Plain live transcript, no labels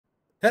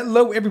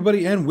Hello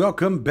everybody and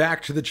welcome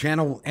back to the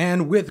channel.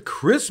 And with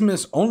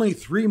Christmas only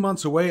 3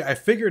 months away, I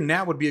figured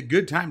now would be a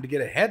good time to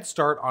get a head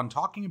start on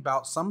talking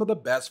about some of the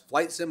best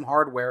flight sim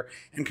hardware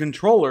and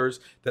controllers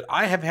that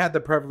I have had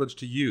the privilege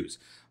to use.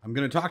 I'm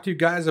going to talk to you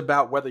guys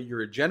about whether you're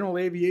a general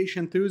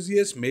aviation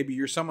enthusiast, maybe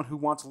you're someone who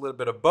wants a little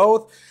bit of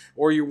both,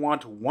 or you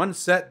want one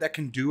set that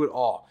can do it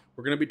all.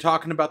 We're going to be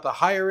talking about the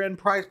higher end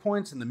price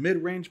points and the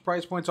mid-range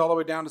price points all the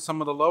way down to some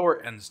of the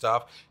lower end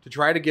stuff to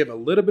try to give a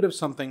little bit of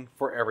something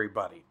for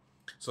everybody.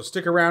 So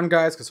stick around,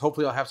 guys, because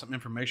hopefully I'll have some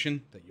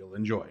information that you'll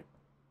enjoy.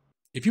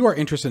 If you are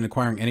interested in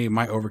acquiring any of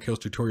my Overkills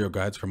tutorial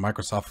guides from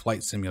Microsoft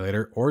Flight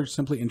Simulator, or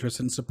simply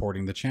interested in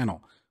supporting the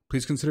channel,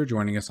 please consider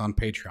joining us on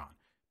Patreon.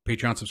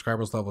 Patreon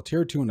subscribers level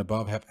tier 2 and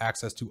above have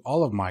access to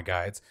all of my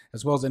guides,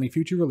 as well as any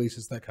future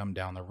releases that come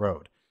down the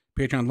road.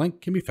 Patreon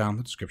link can be found in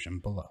the description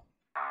below.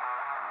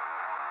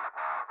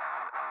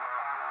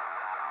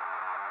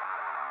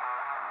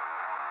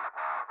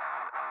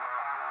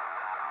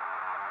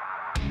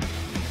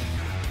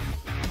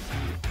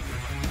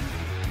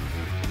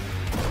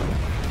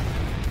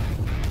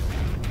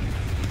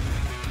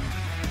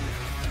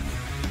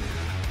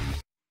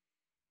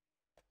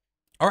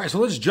 All right, so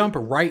let's jump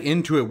right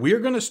into it. We are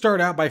going to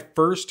start out by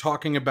first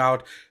talking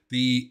about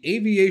the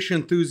aviation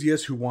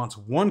enthusiast who wants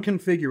one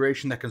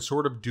configuration that can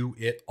sort of do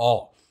it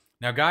all.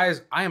 Now,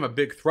 guys, I am a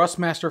big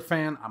Thrustmaster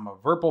fan. I'm a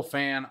Virpil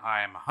fan.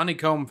 I am a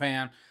Honeycomb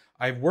fan.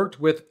 I've worked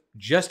with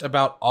just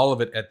about all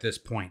of it at this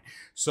point.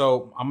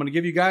 So I'm going to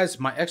give you guys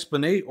my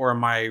explanation or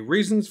my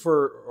reasons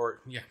for,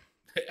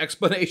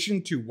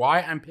 explanation to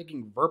why I'm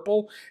picking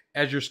Virpil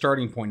as your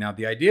starting point. Now,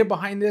 the idea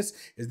behind this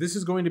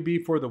is going to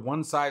be for the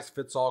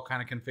one-size-fits-all kind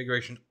of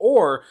configuration,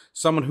 or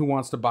someone who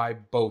wants to buy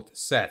both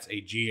sets, a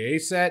GA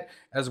set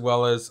as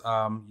well as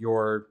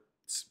your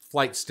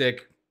flight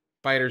stick,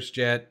 fighter's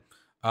jet,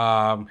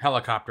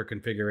 helicopter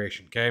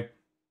configuration, okay?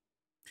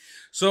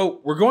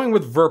 So we're going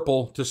with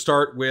Virpil to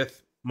start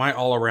with my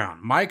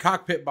all-around. My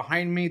cockpit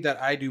behind me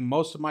that I do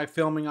most of my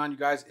filming on, you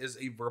guys, is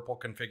a Virpil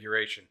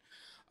configuration.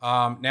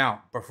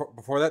 Now,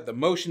 before that, the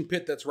motion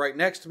pit that's right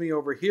next to me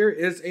over here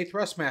is a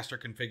Thrustmaster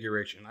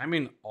configuration. I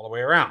mean, all the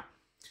way around.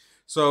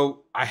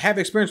 So I have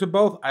experience with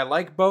both. I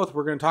like both.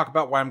 We're going to talk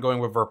about why I'm going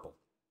with Virpil.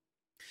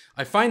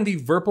 I find the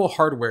Virpil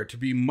hardware to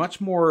be much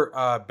more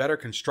better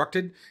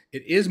constructed.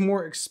 It is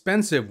more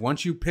expensive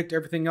once you picked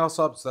everything else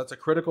up, so that's a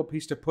critical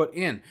piece to put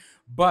in.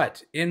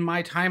 But in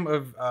my time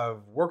of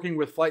working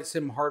with flight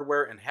sim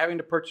hardware and having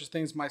to purchase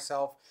things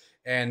myself,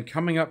 and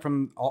coming up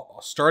from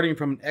starting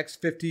from an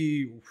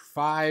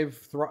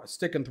X55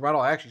 stick and throttle,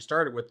 I actually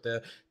started with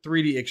the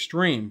 3D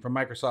Extreme from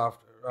Microsoft,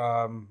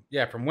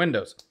 from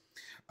Windows,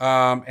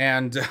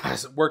 and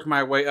worked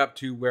my way up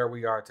to where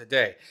we are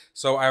today.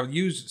 So I've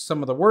used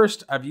some of the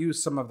worst, I've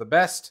used some of the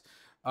best,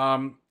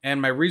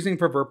 and my reasoning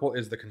for Virpil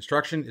is the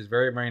construction is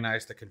very, very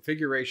nice. The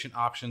configuration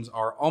options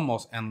are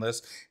almost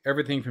endless.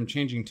 Everything from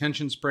changing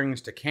tension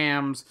springs to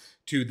cams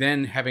to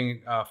then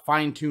having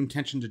fine-tuned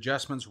tension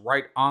adjustments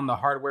right on the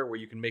hardware where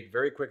you can make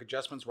very quick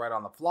adjustments right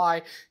on the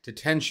fly to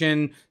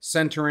tension,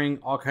 centering,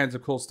 all kinds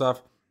of cool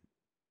stuff.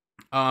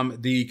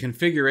 The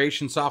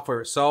configuration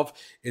software itself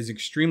is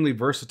extremely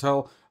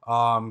versatile.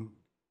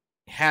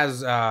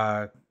 Has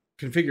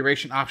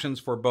configuration options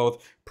for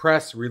both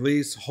press,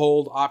 release,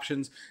 hold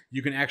options.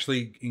 You can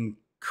actually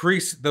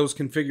increase those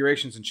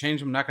configurations and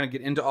change them. I'm not going to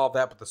get into all of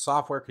that, but the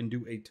software can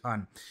do a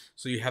ton.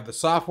 So you have the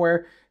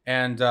software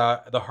and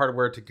the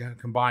hardware to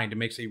combine to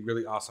make a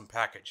really awesome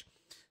package.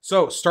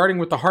 So starting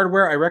with the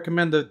hardware, I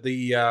recommend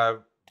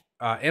the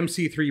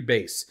MC3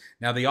 base.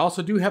 Now they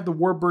also do have the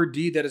Warbird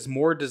D that is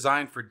more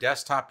designed for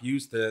desktop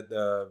use.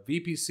 The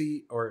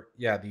VPC, or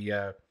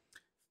the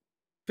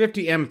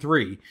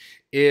 50M3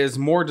 is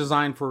more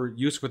designed for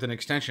use with an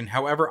extension.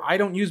 However, I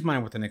don't use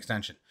mine with an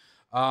extension.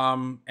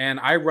 And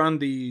I run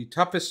the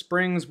toughest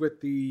springs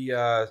with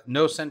the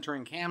no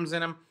centering cams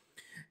in them.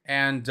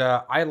 And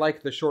I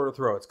like the shorter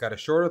throw. It's got a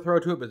shorter throw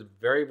to it, but it's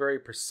very, very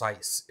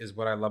precise is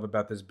what I love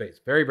about this base.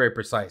 Very, very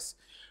precise.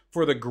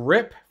 For the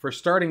grip, for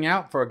starting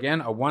out, for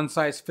again, a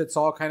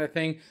one-size-fits-all kind of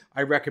thing,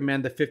 I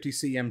recommend the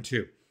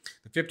 50CM2.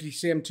 The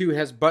 50CM2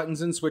 has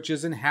buttons and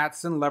switches and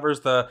hats and levers.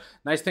 The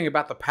nice thing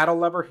about the paddle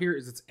lever here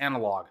is it's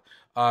analog.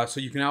 So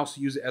you can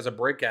also use it as a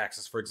brake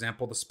axis. For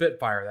example, the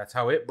Spitfire, that's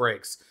how it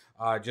brakes,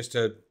 just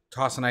to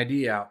toss an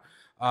idea out.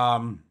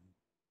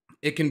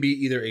 It can be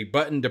either a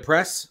button to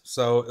press,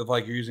 so if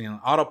like you're using an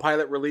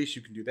autopilot release,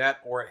 you can do that,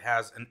 or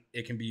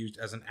it can be used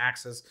as an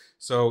axis,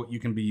 so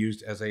you can be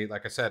used as a,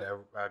 like I said, a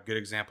good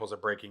example is a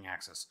braking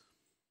axis.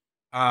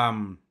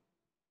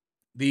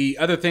 The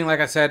other thing, like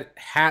I said,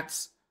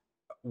 hats,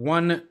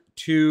 1,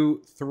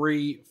 2,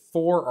 3,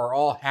 4 are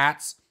all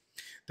hats.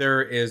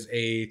 There is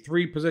a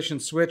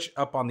 3-position switch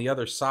up on the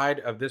other side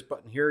of this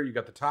button here. You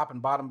got the top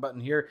and bottom button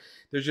here.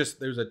 There's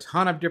a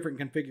ton of different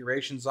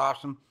configurations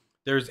option.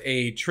 There's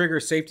a trigger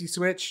safety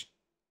switch.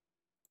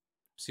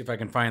 See if I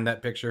can find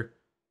that picture.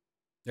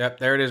 Yep,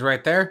 there it is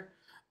right there.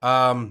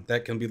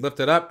 That can be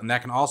lifted up, and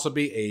that can also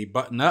be a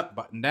button up,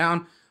 button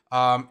down,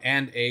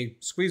 and a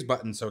squeeze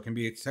button. So it can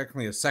be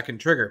technically a second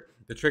trigger.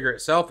 The trigger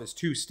itself is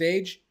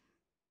 2-stage.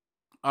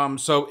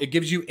 So it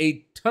gives you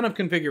a ton of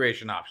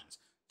configuration options.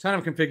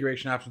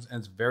 And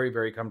it's very,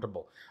 very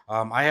comfortable.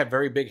 I have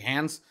very big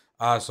hands,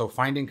 so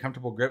finding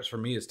comfortable grips for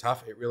me is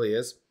tough. It really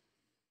is.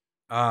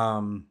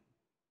 And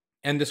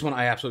this one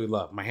I absolutely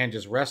love. My hand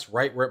just rests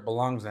right where it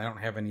belongs, and I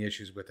don't have any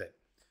issues with it.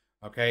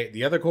 Okay.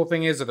 The other cool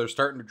thing is that they're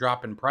starting to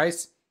drop in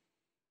price.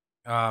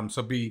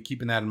 So be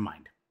keeping that in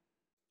mind.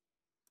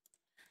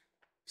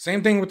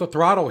 Same thing with the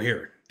throttle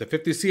here. The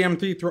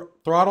 50cm3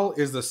 throttle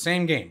is the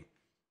same game.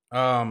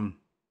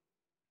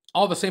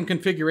 All the same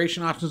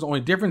configuration options. The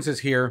only difference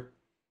is here,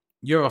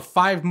 you have a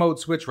 5-mode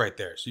switch right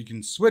there. So you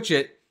can switch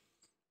it.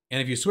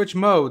 And if you switch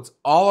modes,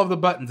 all of the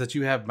buttons that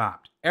you have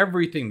mapped,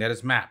 everything that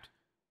is mapped,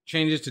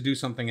 changes to do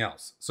something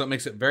else. So it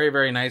makes it very,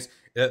 very nice.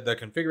 The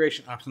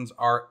configuration options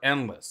are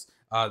endless.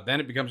 Then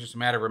it becomes just a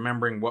matter of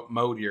remembering what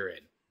mode you're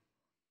in.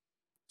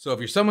 So if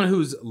you're someone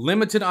who's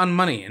limited on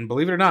money, and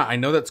believe it or not, I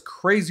know that's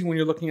crazy when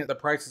you're looking at the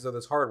prices of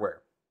this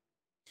hardware.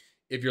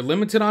 If you're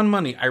limited on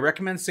money, I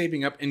recommend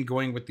saving up and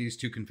going with these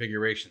two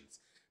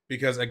configurations.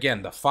 Because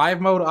again, the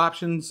 5-mode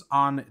options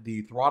on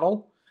the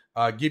throttle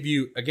give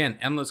you, again,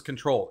 endless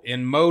control.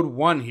 In mode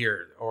 1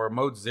 here, or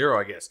mode 0,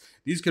 I guess,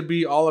 these could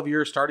be all of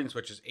your starting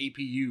switches,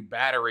 APU,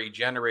 battery,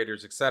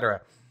 generators,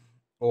 etc.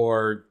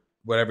 Or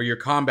whatever your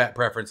combat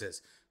preference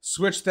is.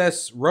 Switch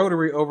this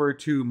rotary over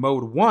to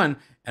mode 1,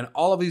 and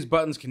all of these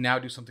buttons can now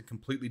do something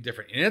completely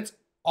different. And it's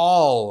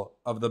all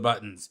of the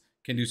buttons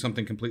can do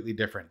something completely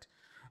different.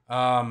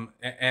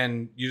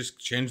 And you just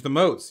change the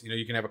modes. You know,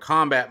 you can have a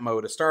combat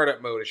mode, a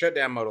startup mode, a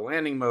shutdown mode, a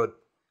landing mode,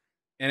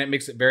 and it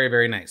makes it very,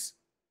 very nice.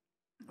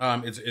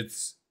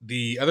 It's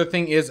the other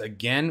thing is,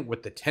 again,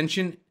 with the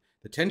tension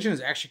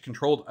is actually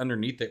controlled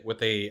underneath it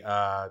with a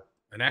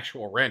an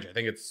actual wrench. I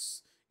think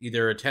it's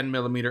either a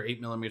 10mm,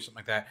 8mm, something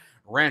like that,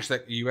 wrench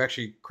that you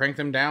actually crank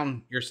them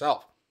down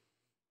yourself.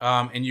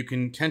 And you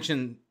can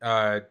change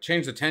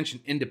the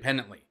tension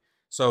independently.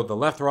 So the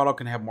left throttle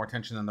can have more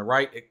tension than the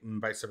right, and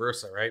vice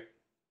versa, right?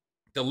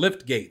 The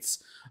lift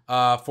gates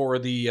for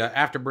the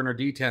afterburner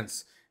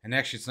detents, and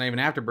actually it's not even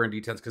afterburner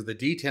detents because the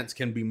detents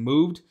can be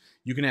moved.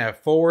 You can have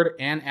forward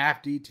and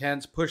aft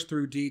detents, push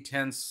through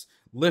detents,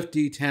 lift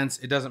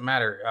detents. It doesn't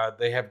matter.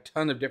 They have a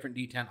ton of different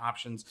detent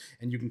options,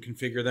 and you can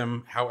configure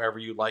them however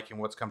you like and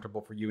what's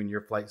comfortable for you in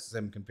your flight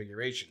sim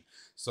configuration.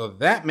 So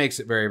that makes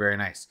it very, very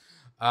nice.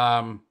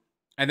 And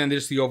then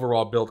just the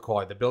overall build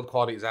quality. The build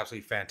quality is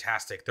absolutely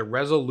fantastic. The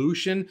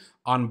resolution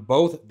on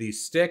both the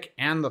stick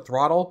and the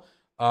throttle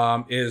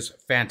is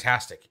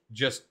fantastic.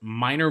 Just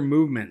minor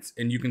movements,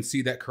 and you can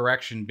see that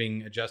correction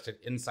being adjusted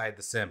inside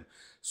the sim.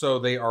 So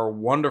they are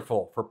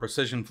wonderful for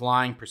precision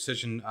flying,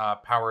 precision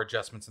power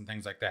adjustments, and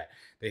things like that.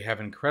 They have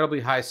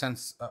incredibly high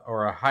sense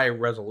or a high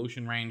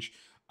resolution range,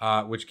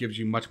 which gives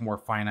you much more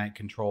finite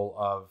control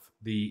of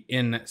the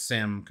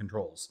in-sim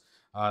controls.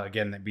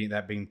 Again,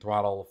 that being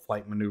throttle,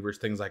 flight maneuvers,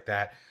 things like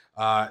that.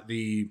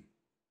 The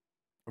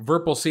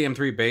Virpil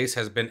CM3 base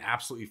has been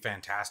absolutely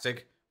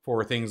fantastic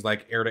for things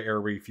like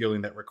air-to-air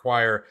refueling that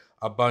require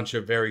a bunch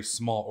of very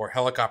small, or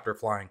helicopter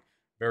flying,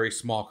 very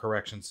small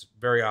corrections.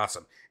 Very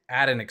awesome.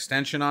 Add an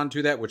extension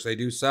onto that, which they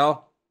do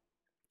sell,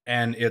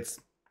 and it's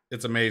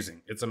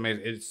amazing. It's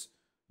amazing.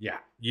 Yeah,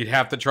 you'd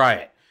have to try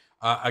it.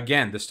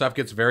 Again, this stuff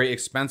gets very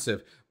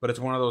expensive, but it's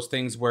one of those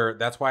things where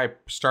that's why I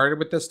started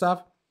with this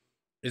stuff,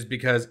 is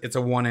because it's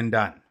a one and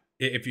done.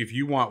 If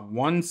you want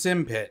one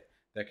sim pit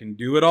that can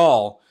do it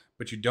all,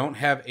 but you don't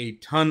have a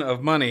ton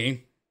of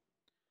money,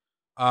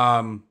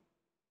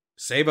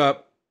 save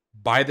up,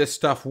 buy this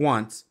stuff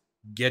once,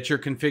 get your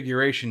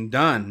configuration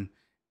done,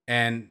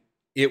 and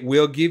it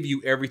will give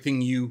you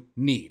everything you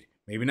need.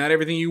 Maybe not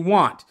everything you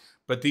want,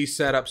 but these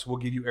setups will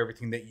give you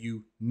everything that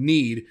you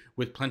need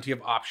with plenty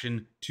of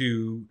option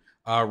to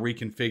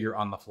reconfigure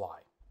on the fly.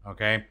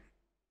 Okay.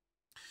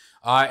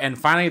 And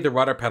finally, the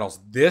rudder pedals.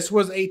 This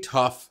was a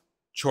tough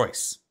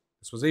choice.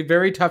 This was a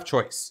very tough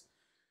choice.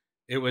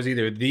 It was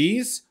either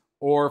these,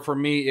 or for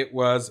me, it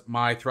was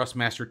my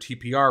Thrustmaster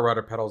TPR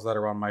rudder pedals that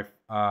are on my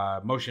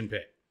motion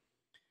pit.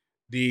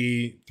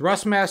 The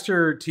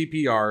Thrustmaster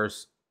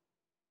TPRs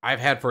I've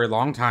had for a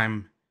long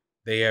time.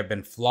 They have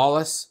been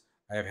flawless.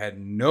 I have had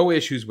no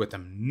issues with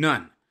them.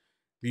 None.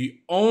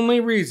 The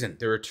only reason,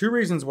 there are two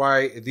reasons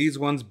why these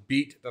ones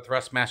beat the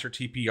Thrustmaster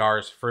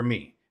TPRs for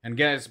me. And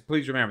guys,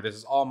 please remember, this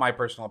is all my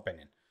personal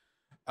opinion.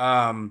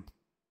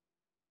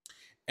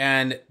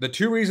 And the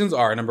two reasons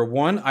are, number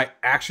one, I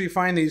actually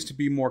find these to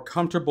be more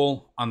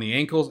comfortable on the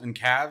ankles and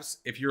calves.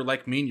 If you're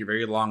like me and you're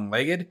very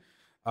long-legged,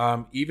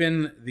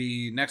 even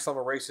the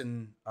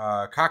NextLevelRacing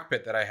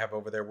cockpit that I have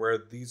over there where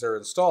these are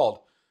installed,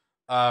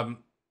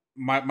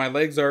 my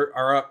legs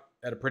are up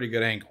at a pretty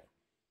good angle.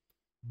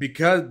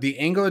 Because the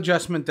angle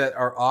adjustment that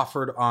are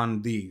offered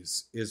on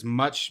these is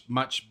much,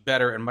 much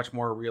better and much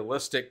more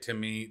realistic to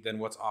me than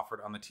what's offered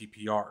on the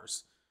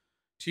TPRs.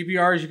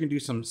 TPRs, you can do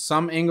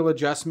some angle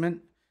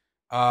adjustment,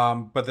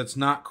 but that's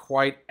not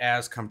quite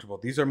as comfortable.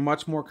 These are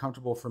much more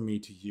comfortable for me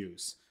to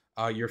use.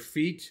 Your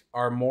feet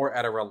are more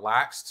at a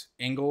relaxed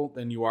angle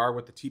than you are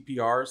with the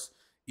TPRs.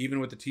 even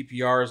with the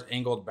TPRs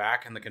angled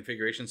back and the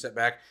configuration set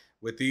back.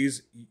 With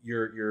these,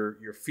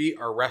 your feet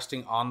are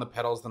resting on the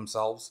pedals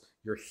themselves.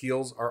 Your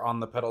heels are on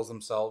the pedals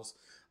themselves.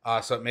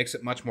 So it makes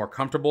it much more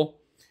comfortable.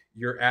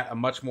 You're at a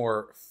much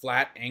more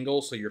flat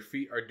angle, so your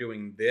feet are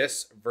doing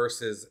this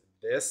versus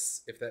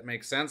this, if that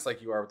makes sense,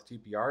 like you are with the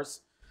TPRs.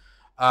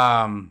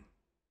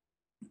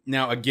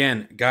 Now,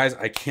 again, guys,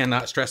 I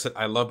cannot stress it.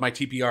 I love my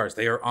TPRs.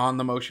 They are on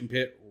the motion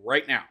pit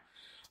right now.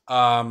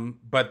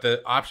 But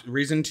the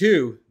reason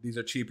too, these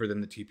are cheaper than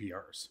the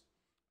TPRs.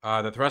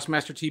 The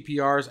Thrustmaster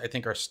TPRs, I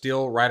think, are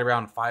still right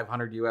around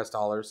 $500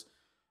 US.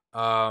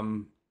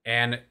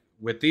 And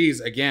with these,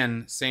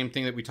 again, same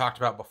thing that we talked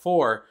about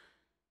before.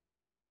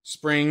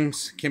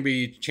 Springs can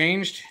be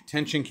changed,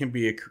 tension can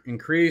be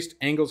increased,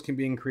 angles can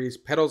be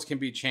increased, pedals can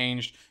be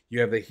changed.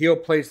 You have the heel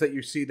plates that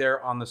you see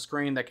there on the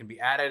screen that can be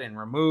added and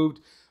removed.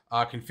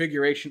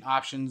 Configuration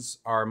options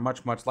are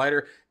much, much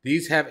lighter.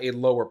 These have a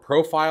lower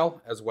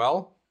profile as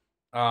well.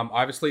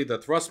 Obviously, the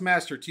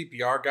Thrustmaster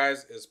TPR,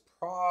 guys, is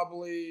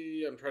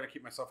probably, I'm trying to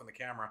keep myself in the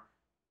camera,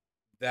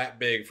 that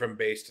big from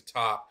base to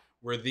top.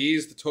 Where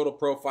these, the total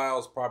profile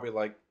is probably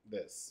like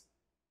this.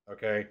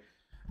 Okay.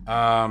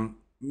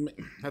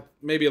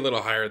 Maybe a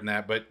little higher than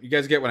that, but you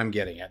guys get what I'm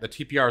getting at. The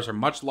TPRs are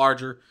much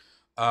larger.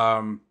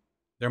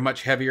 They're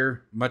much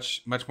heavier,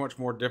 much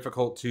more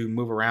difficult to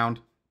move around.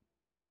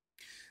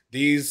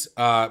 These,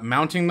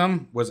 mounting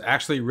them was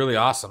actually really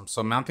awesome.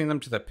 So mounting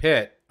them to the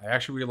pit, I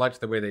actually really liked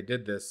the way they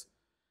did this.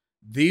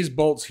 These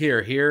bolts here,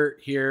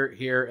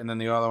 and then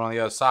the other one on the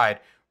other side,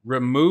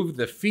 remove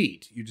the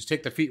feet. You just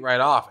take the feet right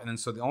off. And then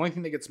so the only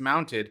thing that gets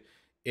mounted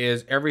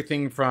is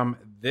everything from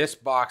this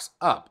box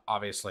up,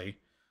 obviously.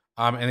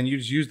 And then you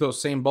just use those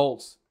same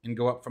bolts and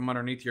go up from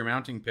underneath your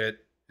mounting pit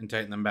and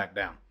tighten them back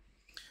down.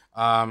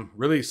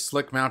 Really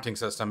slick mounting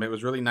system. It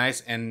was really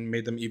nice and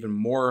made them even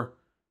more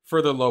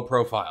further low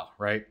profile,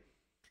 right?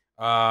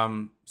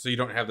 So you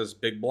don't have this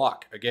big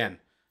block again.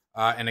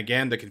 And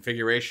again, the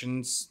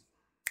configurations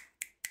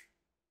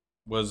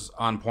was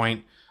on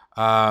point.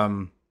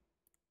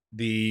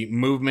 The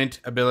movement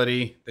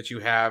ability that you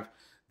have,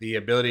 the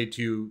ability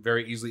to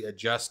very easily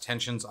adjust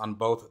tensions on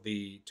both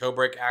the toe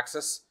brake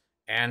axis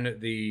and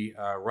the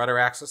rudder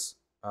axis.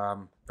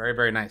 Very,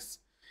 very nice.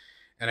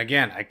 And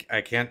again, I'm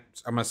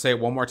going to say it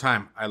one more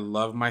time. I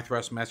love my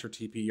Thrustmaster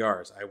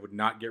TPRs. I would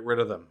not get rid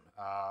of them.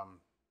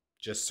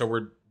 Just so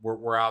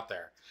we're out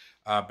there.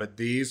 But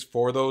these,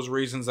 for those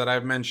reasons that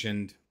I've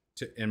mentioned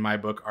in my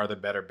book, are the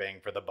better bang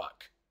for the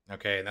buck.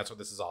 Okay, and that's what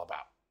this is all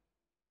about.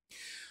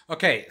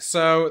 Okay,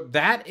 so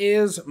that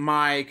is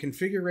my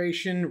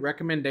configuration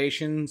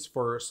recommendations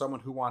for someone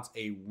who wants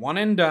a one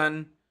and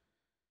done,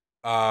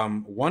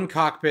 one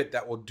cockpit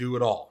that will do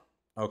it all.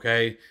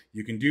 Okay,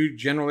 you can do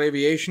general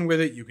aviation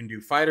with it, you can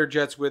do fighter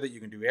jets with it, you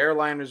can do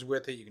airliners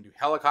with it, you can do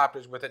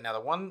helicopters with it. Now,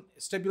 the one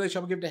stipulation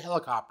I will give to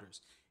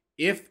helicopters,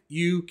 if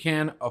you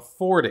can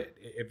afford it,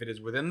 if it is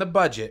within the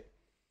budget,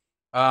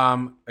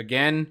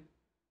 again,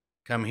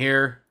 come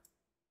here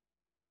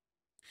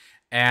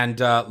and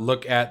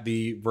look at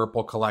the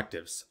Virpil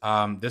collectives.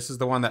 This is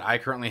the one that I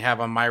currently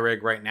have on my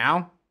rig right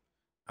now.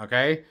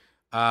 Okay.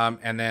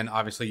 And then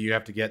obviously you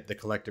have to get the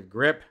collective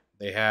grip.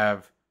 They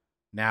have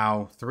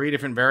now 3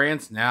 different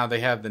variants. Now they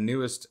have the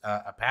newest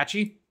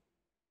Apache.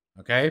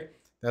 Okay.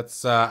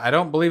 That's, I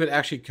don't believe it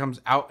actually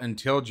comes out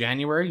until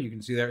January. You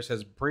can see there it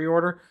says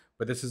pre-order,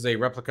 but this is a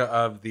replica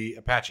of the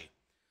Apache.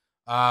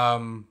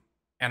 And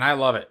I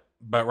love it.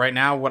 But right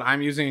now, what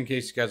I'm using, in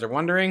case you guys are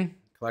wondering,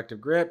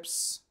 collective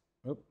grips.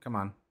 Oh, come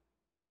on.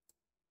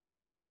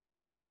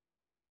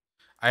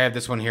 I have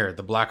this one here,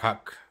 the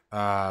Blackhawk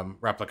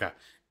replica,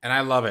 and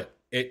I love it.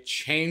 It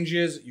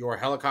changes your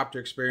helicopter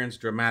experience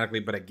dramatically,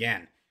 but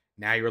again,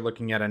 now you're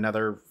looking at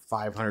another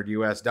 $500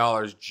 US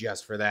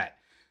just for that.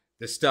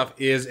 This stuff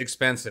is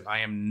expensive.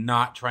 I am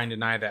not trying to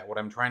deny that. What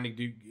I'm trying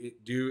to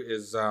do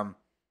is,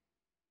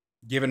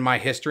 given my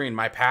history and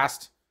my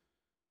past,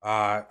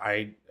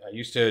 we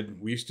used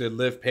to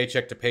live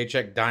paycheck to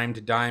paycheck, dime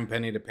to dime,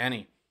 penny to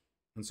penny.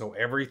 And so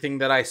everything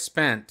that I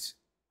spent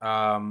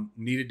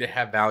needed to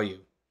have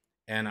value.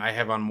 And I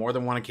have on more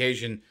than one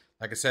occasion,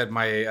 like I said,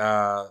 my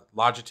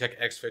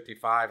Logitech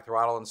X55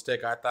 throttle and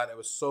stick, I thought it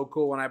was so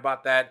cool when I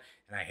bought that,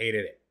 and I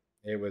hated it.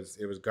 It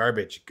was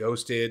garbage,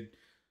 ghosted.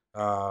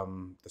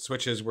 The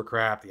switches were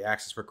crap, the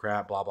axis were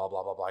crap, blah, blah,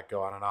 blah, blah, blah,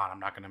 go on and on. I'm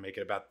not going to make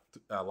it about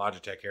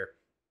Logitech here.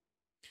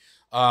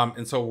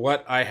 And so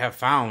what I have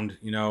found,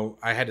 you know,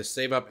 I had to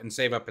save up and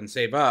save up and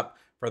save up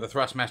for the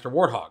Thrustmaster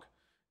Warthog.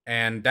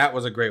 And that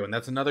was a great one.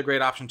 That's another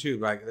great option too.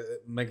 Like,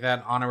 make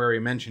that honorary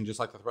mention, just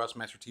like the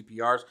Thrustmaster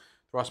TPRs.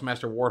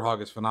 Thrustmaster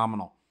Warthog is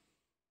phenomenal.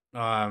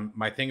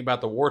 My thing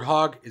about the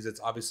Warthog is it's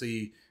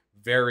obviously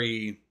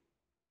very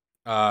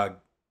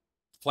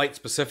flight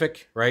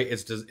specific, right?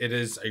 It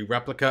is a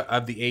replica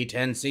of the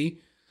A10C.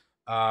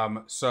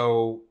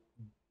 So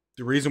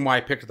the reason why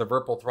I picked the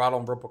Virpil throttle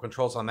and Virpil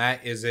controls on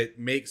that is it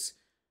makes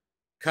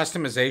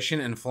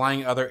customization and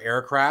flying other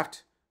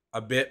aircraft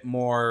a bit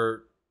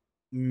more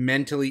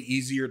mentally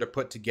easier to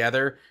put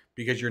together,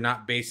 because you're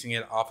not basing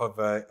it off of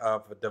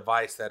a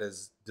device that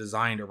is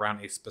designed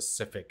around a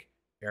specific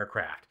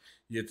aircraft.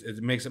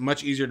 It makes it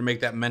much easier to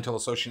make that mental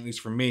association, at least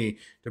for me,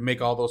 to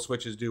make all those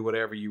switches do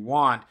whatever you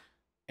want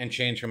and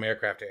change from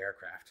aircraft to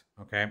aircraft.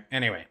 Okay.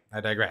 Anyway,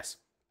 I digress.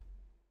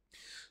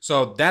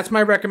 So that's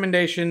my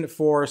recommendation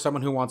for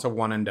someone who wants a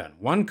one and done.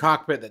 One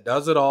cockpit that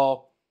does it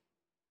all,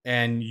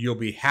 and you'll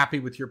be happy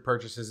with your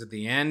purchases at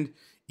the end.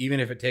 Even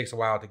if it takes a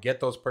while to get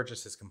those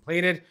purchases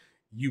completed,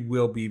 you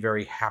will be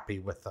very happy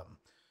with them.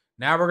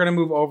 Now we're going to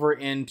move over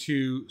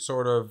into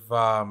sort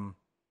of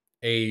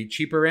a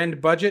cheaper end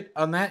budget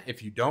on that.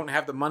 If you don't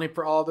have the money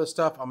for all of this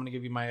stuff, I'm going to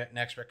give you my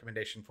next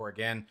recommendation for,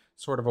 again,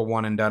 sort of a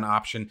one and done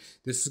option.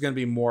 This is going to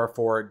be more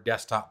for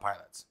desktop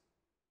pilots.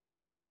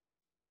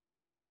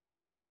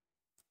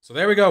 So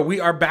there we go.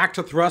 We are back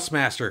to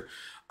Thrustmaster.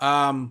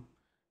 I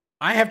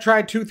have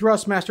tried 2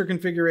 Thrustmaster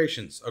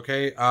configurations.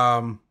 Okay.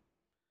 I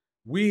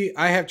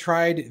have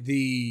tried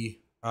the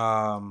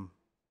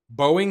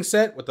Boeing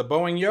set with the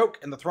Boeing yoke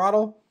and the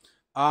throttle.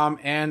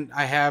 And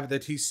I have the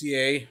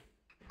TCA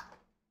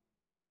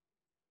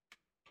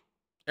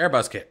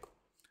Airbus kit.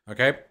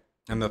 Okay.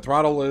 And the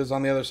throttle is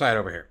on the other side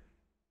over here.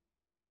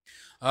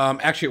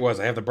 Actually it was.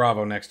 I have the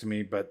Bravo next to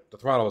me, but the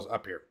throttle is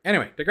up here.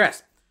 Anyway,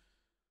 digress.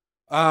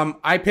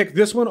 I picked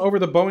this one over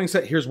the Boeing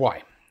set. Here's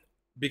why.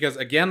 Because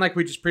again, like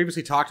we just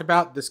previously talked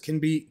about, this can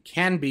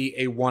be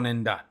a one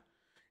and done.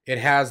 It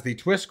has the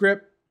twist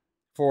grip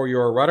for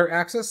your rudder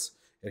axis.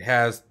 It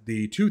has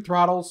the 2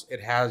 throttles.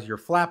 It has your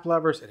flap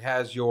levers. It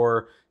has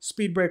your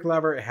speed brake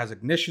lever. It has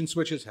ignition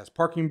switches, has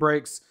parking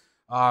brakes,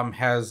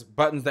 has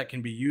buttons that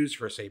can be used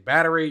for, say,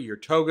 battery, your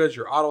togas,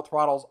 your auto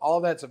throttles. All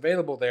of that's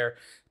available there,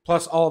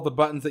 plus all of the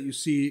buttons that you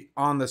see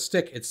on the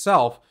stick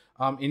itself,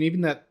 and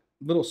even that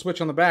little switch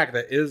on the back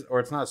that is,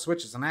 or it's not a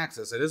switch, it's an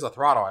axis. It is a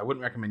throttle. I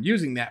wouldn't recommend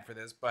using that for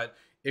this, but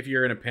if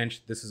you're in a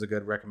pinch, this is a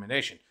good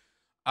recommendation.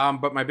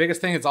 But my biggest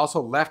thing is also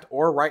left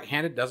or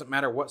right-handed. Doesn't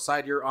matter what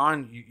side you're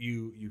on.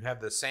 You have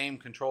the same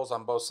controls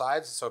on both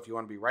sides. So if you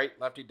want to be right,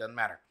 lefty, doesn't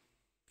matter.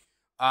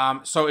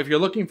 So if you're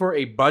looking for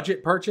a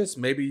budget purchase,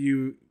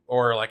 maybe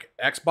or like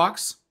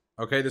Xbox,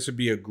 okay, this would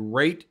be a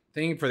great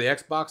thing for the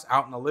Xbox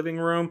out in the living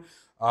room.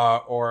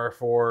 Or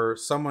for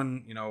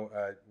someone,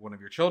 one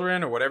of your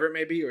children or whatever it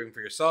may be, or even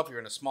for yourself, you're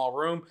in a small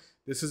room.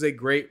 This is a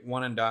great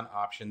one and done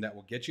option that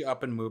will get you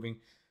up and moving.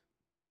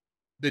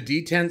 The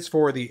detents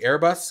for the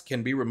Airbus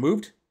can be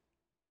removed.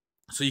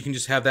 So you can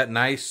just have that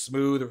nice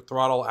smooth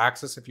throttle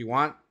axis if you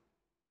want.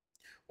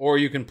 Or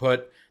you can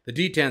put the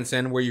detents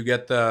in where you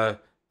get the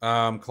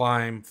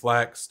climb,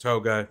 flex,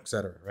 toga,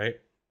 etc. Right?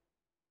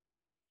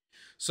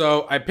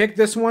 So I picked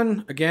this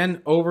one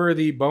again over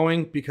the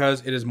Boeing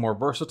because it is more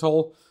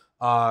versatile.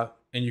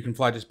 And you can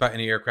fly just about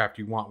any aircraft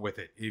you want with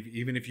it.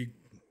 Even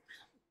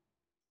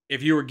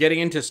if you were getting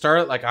into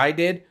start like I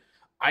did,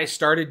 I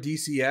started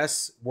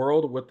DCS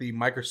World with the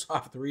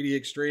Microsoft 3D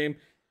Extreme.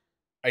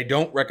 I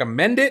don't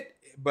recommend it,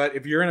 but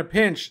if you're in a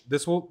pinch,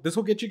 this will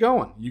get you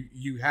going.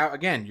 You have,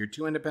 again, your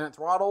 2 independent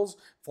throttles,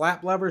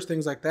 flap levers,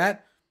 things like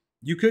that.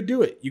 You could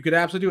do it. You could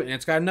absolutely do it. And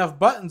it's got enough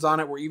buttons on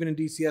it where even in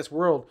DCS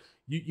World,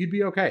 you'd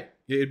be okay.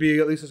 It'd be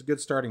at least a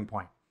good starting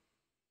point.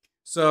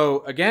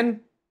 So again,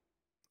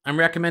 I'm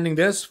recommending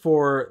this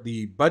for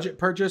the budget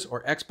purchase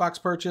or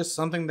Xbox purchase,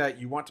 something that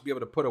you want to be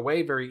able to put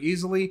away very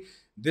easily.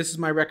 This is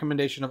my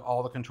recommendation of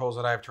all the controls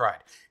that I've tried.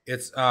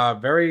 It's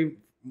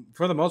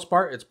for the most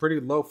part, it's pretty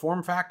low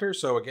form factor.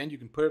 So again, you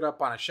can put it up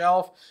on a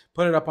shelf,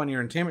 put it up on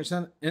your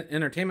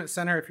entertainment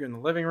center if you're in the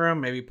living room,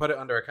 maybe put it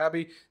under a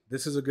cubby.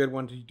 This is a good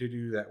one to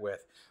do that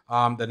with.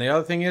 Then the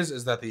other thing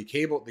is that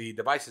the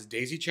device is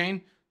daisy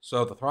chain.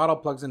 So the throttle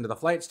plugs into the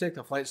flight stick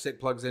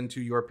plugs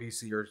into your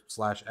PC or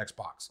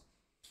 /Xbox.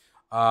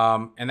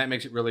 And that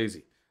makes it real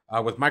easy.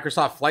 With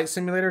Microsoft Flight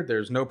Simulator,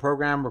 there's no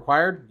program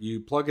required.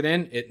 You plug it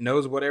in, it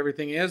knows what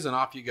everything is, and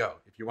off you go.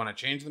 If you want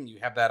to change them, you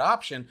have that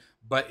option,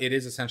 but it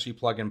is essentially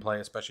plug and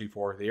play, especially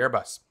for the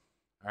Airbus.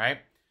 All right.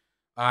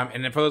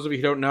 And then for those of you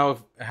who don't know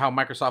how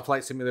Microsoft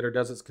Flight Simulator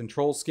does its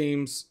control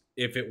schemes,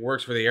 if it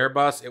works for the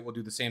Airbus, it will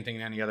do the same thing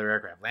in any other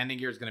aircraft. Landing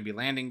gear is going to be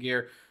landing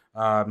gear.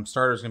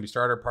 Starter is going to be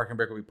starter. Parking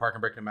brake will be parking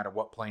brake no matter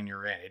what plane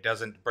you're in. It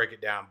doesn't break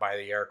it down by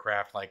the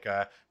aircraft like,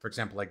 for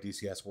example, like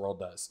DCS World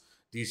does.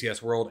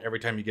 DCS World, every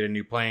time you get a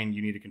new plane,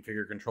 you need to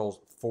configure controls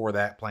for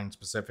that plane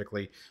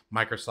specifically.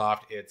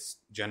 Microsoft, it's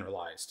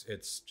generalized.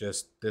 It's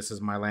just, this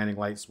is my landing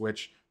light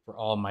switch for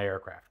all my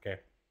aircraft, okay?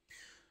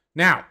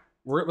 Now,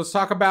 let's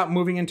talk about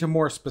moving into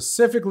more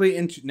specifically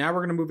now we're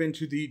going to move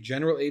into the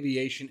general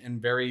aviation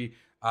and very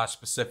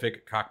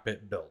specific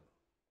cockpit build.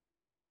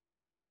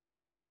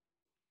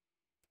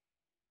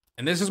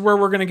 And this is where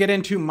we're going to get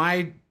into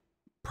my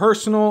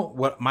personal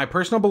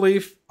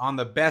belief on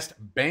the best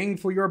bang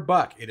for your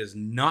buck. It is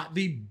not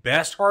the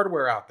best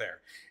hardware out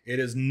there. It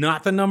is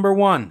not the number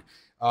one.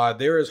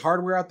 There is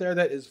hardware out there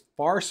that is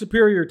far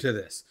superior to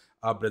this,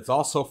 but it's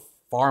also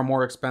far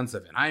more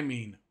expensive. And I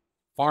mean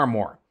far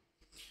more.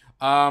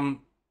 Up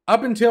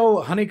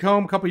until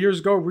Honeycomb a couple years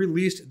ago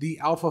released the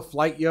Alpha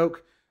Flight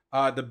Yoke,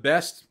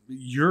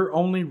 your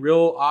only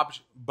real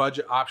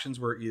budget options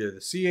were either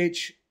the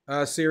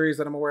series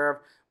that I'm aware of,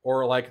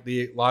 or like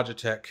the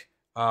Logitech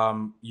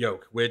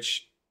yoke,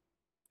 which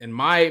in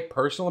my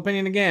personal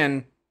opinion,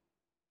 again,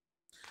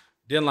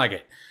 didn't like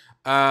it.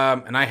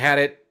 And I had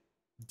it.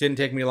 Didn't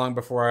take me long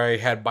before I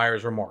had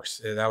buyer's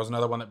remorse. That was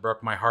another one that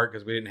broke my heart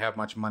because we didn't have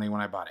much money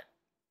when I bought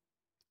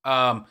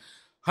it.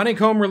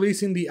 Honeycomb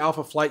releasing the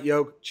Alpha Flight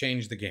Yoke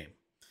changed the game.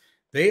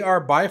 They are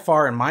by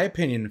far, in my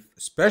opinion,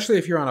 especially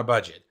if you're on a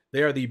budget,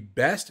 they are the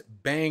best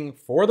bang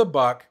for the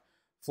buck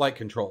flight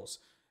controls.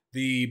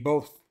 The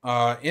both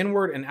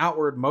inward and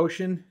outward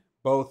motion,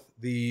 both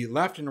the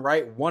left and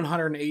right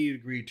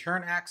 180-degree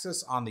turn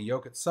axis on the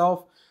yoke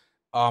itself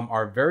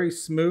are very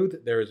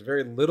smooth. There is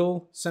very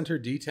little center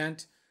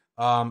detent.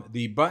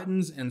 The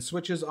buttons and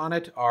switches on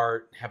it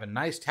have a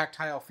nice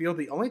tactile feel.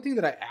 The only thing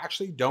that I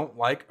actually don't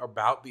like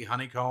about the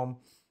Honeycomb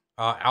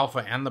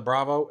Alpha and the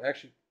Bravo,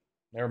 actually,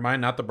 never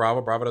mind, not the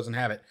Bravo. Bravo doesn't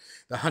have it.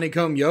 The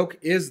Honeycomb yoke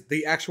is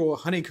the actual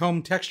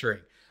honeycomb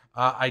texturing.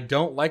 I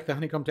don't like the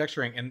honeycomb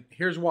texturing, and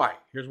here's why.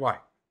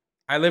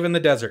 I live in the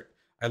desert.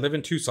 I live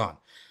in Tucson.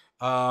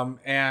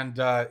 And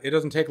it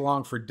doesn't take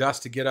long for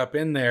dust to get up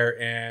in there,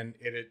 and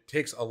it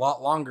takes a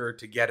lot longer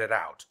to get it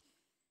out.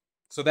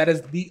 So that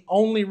is the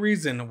only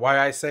reason why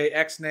I say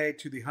X-nay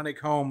to the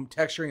honeycomb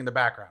texturing in the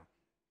background.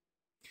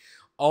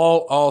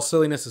 All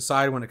silliness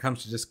aside, when it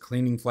comes to just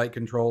cleaning flight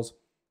controls,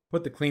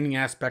 put the cleaning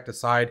aspect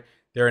aside,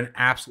 they're an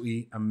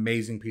absolutely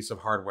amazing piece of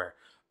hardware.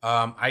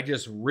 I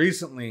just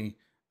recently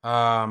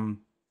handed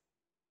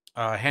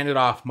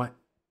off my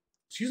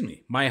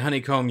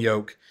honeycomb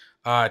yoke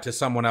to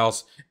someone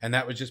else, and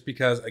that was just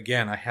because,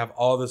 again, I have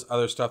all this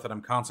other stuff that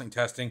I'm constantly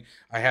testing.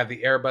 I have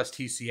the Airbus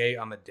TCA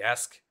on the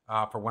desk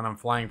for when I'm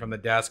flying from the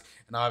desk,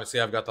 and obviously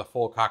I've got the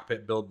full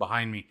cockpit build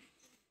behind me.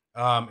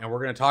 And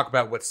we're going to talk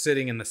about what's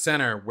sitting in the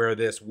center where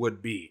this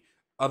would be.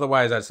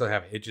 Otherwise, I'd still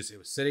have it. It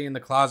was sitting in the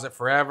closet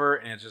forever,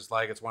 and it's just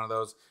like, it's one of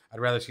those,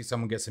 I'd rather see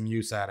someone get some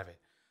use out of it.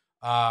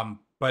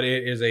 But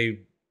it is a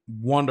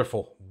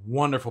wonderful,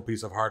 wonderful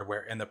piece of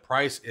hardware, and the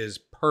price is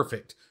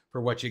perfect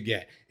for what you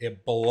get.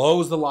 It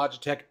blows the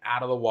Logitech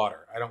out of the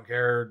water. I don't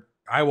care.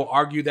 I will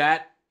argue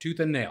that tooth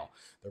and nail.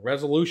 The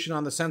resolution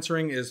on the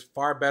sensoring is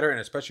far better, and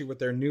especially with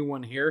their new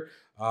one here,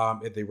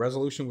 the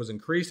resolution was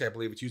increased. I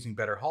believe it's using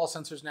better Hall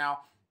sensors now.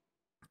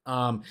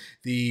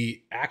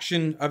 The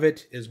action of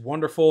it is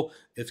wonderful.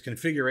 Its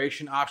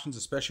configuration options,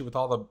 especially with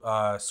all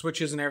the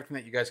switches and everything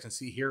that you guys can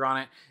see here on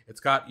it.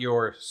 It's got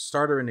your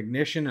starter and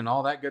ignition and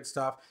all that good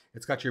stuff.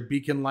 It's got your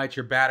beacon lights,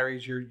 your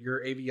batteries,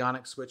 your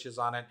Avionics switches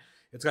on it.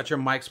 It's got your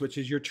mic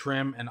switches, your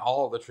trim, and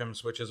all of the trim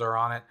switches are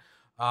on it.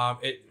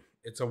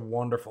 It's a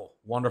wonderful,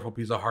 wonderful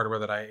piece of hardware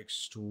that I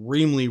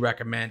extremely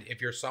recommend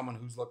if you're someone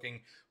who's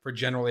looking for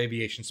general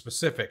aviation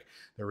specific.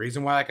 The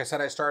reason why, like I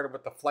said, I started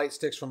with the flight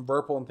sticks from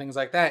Virpil and things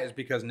like that is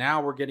because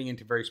now we're getting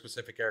into very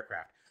specific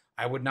aircraft.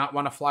 I would not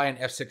want to fly an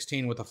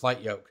F-16 with a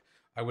flight yoke.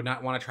 I would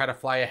not want to try to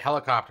fly a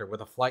helicopter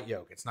with a flight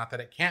yoke. It's not that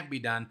it can't be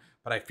done,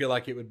 but I feel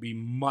like it would be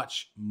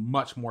much,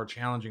 much more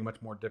challenging,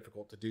 much more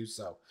difficult to do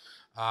so.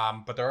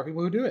 But there are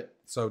people who do it,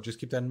 so just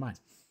keep that in mind.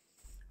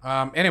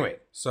 Anyway,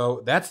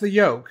 so that's the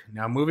yoke.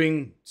 Now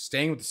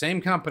staying with the same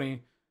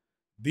company,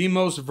 the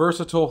most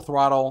versatile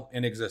throttle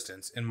in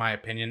existence, in my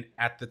opinion,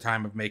 at the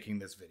time of making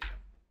this video.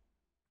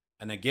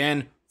 And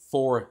again,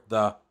 for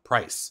the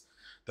price.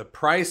 The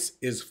price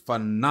is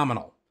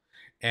phenomenal.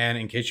 And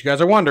in case you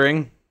guys are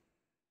wondering,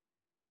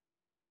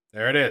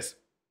 there it is.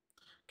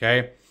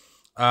 Okay.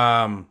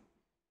 I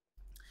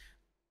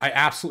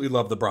absolutely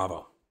love the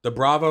Bravo. The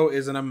Bravo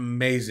is an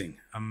amazing,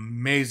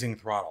 amazing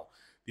throttle.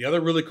 The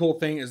other really cool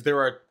thing is there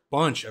are a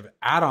bunch of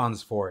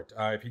add-ons for it.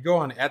 If you go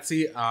on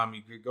Etsy,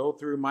 you could go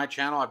through my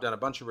channel. I've done a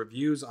bunch of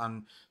reviews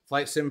on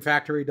Flight Sim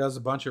Factory. Does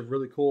a bunch of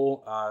really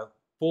cool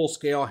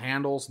full-scale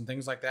handles and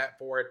things like that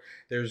for it.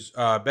 There's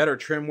better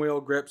trim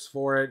wheel grips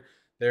for it.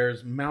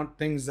 There's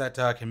things that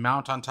can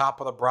mount on top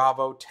of the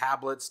Bravo,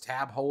 tablets,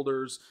 tab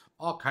holders,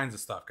 all kinds of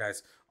stuff,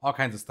 guys. All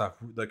kinds of stuff.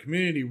 The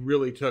community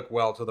really took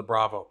well to the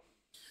Bravo.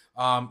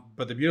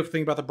 But the beautiful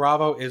thing about the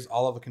Bravo is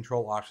all of the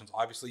control options.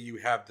 Obviously, you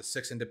have the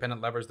 6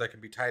 independent levers that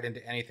can be tied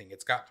into anything.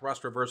 It's got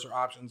thrust reverser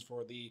options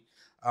for the,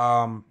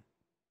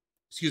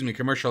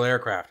 commercial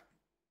aircraft.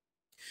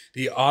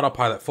 The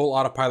autopilot, full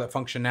autopilot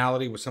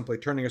functionality with simply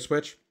turning a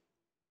switch,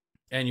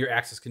 and your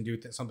axis can do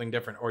something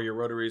different, or your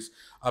rotaries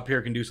up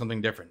here can do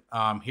something different.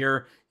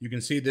 Here, you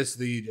can see this,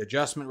 the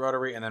adjustment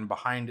rotary, and then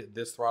behind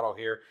this throttle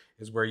here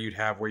is where you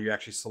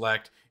actually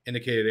select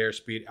indicated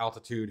airspeed,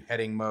 altitude,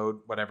 heading mode,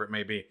 whatever it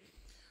may be.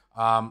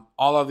 All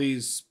of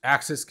these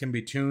axes can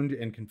be tuned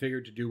and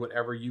configured to do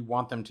whatever you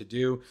want them to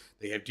do.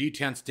 They have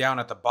detents down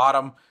at the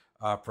bottom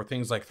for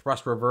things like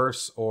thrust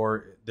reverse,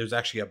 or there's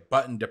actually a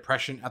button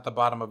depression at the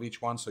bottom of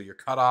each one, so your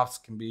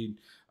cutoffs can be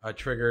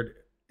triggered.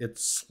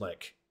 It's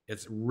slick.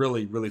 It's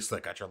really, really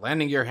slick. Got your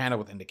landing gear handle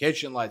with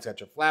indication lights.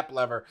 Got your flap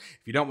lever.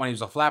 If you don't want to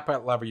use a flap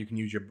lever, you can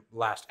use your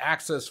last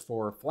axis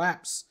for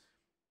flaps.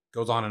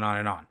 Goes on and on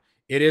and on.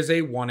 It is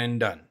a one and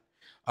done.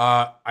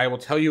 I will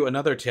tell you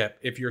another tip.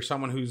 If you're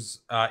someone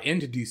who's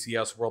into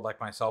DCS World like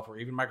myself, or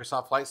even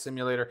Microsoft Flight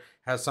Simulator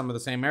has some of the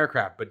same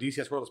aircraft, but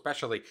DCS World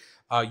especially,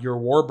 your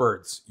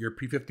Warbirds, your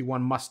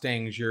P-51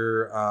 Mustangs,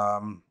 your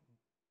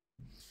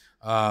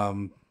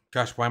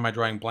gosh, why am I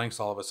drawing blanks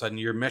all of a sudden?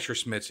 Your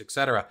Messerschmitts,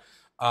 etc.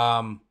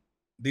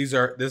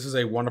 This is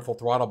a wonderful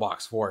throttle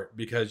box for it,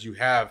 because you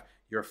have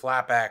your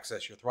flap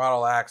axis, your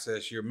throttle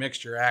axis, your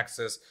mixture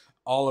axis,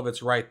 all of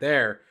it's right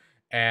there.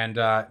 And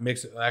it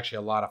makes it actually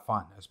a lot of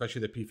fun,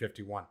 especially the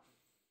P-51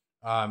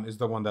 is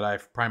the one that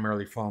I've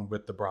primarily flown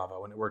with the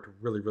Bravo, and it worked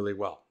really, really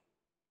well.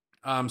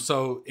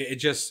 So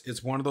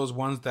it's one of those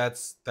ones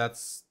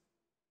that's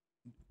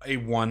a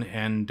one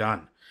and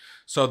done.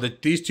 So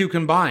these two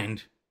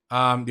combined,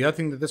 the other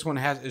thing that this one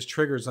has is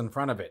triggers in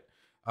front of it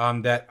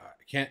that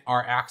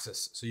are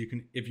axis. So you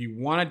can, if you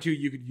wanted to,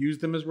 you could use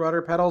them as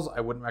rudder pedals.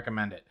 I wouldn't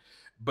recommend it,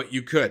 but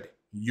you could.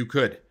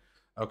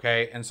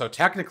 Okay, and so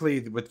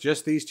technically, with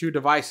just these two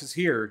devices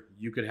here,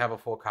 you could have a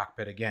full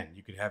cockpit again.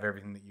 You could have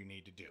everything that you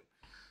need to do.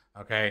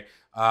 Okay,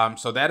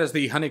 so that is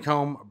the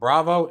Honeycomb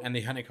Bravo and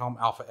the Honeycomb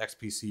Alpha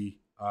XPC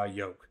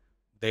yoke.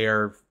 They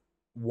are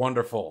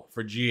wonderful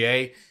for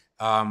GA.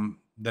 The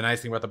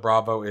nice thing about the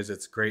Bravo is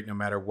it's great no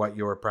matter what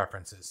your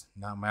preference is,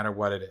 no matter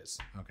what it is.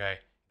 Okay,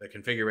 the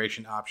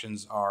configuration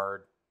options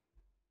are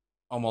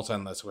almost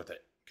endless with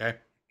it. Okay.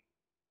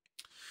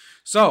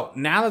 So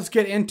now let's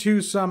get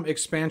into some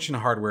expansion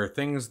hardware,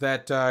 things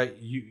that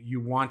you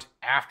want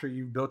after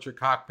you've built your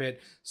cockpit.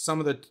 Four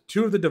of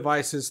the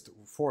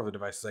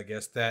devices, I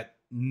guess, that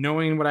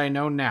knowing what I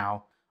know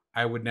now,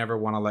 I would never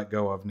want to let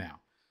go of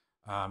now.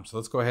 So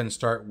let's go ahead and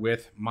start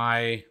with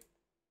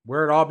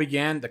where it all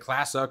began, the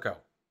Class Echo.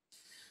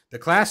 The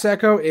Class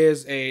Echo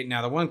is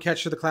now the one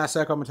catch to the Class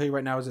Echo, I'm going to tell you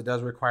right now, is it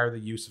does require the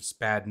use of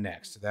SPAD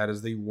Next. That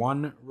is the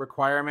one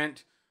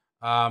requirement.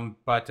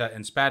 But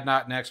in SPAD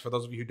Next, for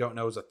those of you who don't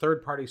know, is a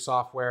third-party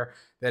software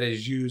that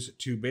is used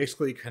to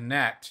basically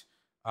connect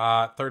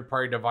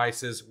third-party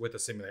devices with a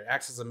simulator. It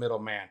acts as a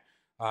middleman.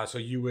 So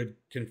you would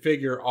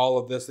configure all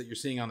of this that you're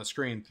seeing on the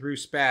screen through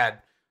SPAD.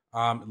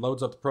 It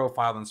loads up the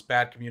profile, and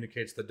SPAD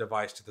communicates the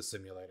device to the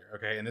simulator.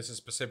 Okay, and this is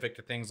specific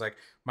to things like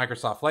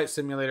Microsoft Flight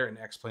Simulator and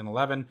X-Plane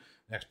 11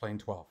 and X-Plane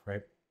 12,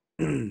 right?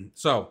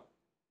 So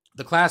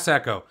the Class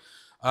Echo.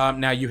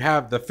 Now you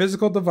have the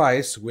physical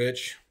device,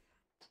 which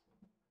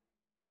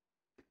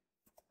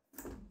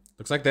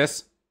looks like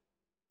this,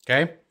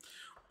 okay?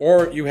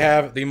 Or you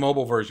have the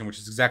mobile version, which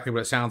is exactly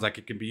what it sounds like.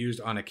 It can be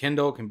used on a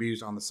Kindle, can be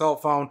used on the cell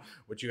phone,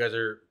 which you guys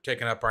are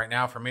taking up right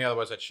now for me,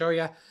 otherwise I'd show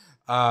you.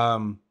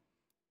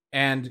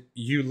 And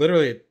you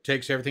literally, it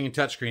takes everything in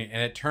touchscreen,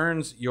 and it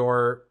turns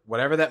your,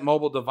 whatever that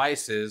mobile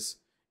device is,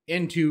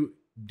 into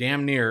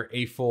damn near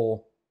a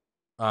full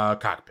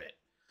cockpit,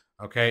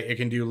 okay? It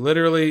can do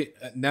literally,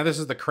 now this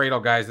is the Cradle,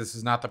 guys. This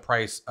is not the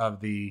price of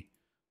the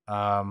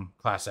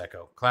Class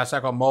Echo. Class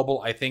Echo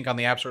Mobile, I think on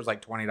the App Store is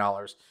like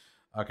 $20.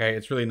 Okay,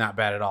 it's really not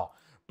bad at all.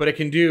 But it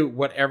can do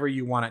whatever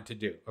you want it to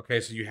do. Okay,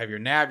 so you have your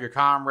nav, your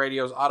comm,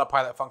 radios,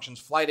 autopilot functions,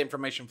 flight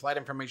information. Flight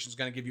information is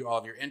going to give you all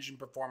of your engine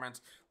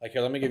performance. Like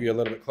here, let me give you a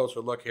little bit closer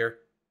look here.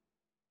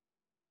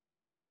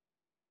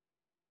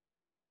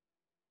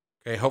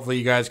 Okay, hopefully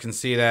you guys can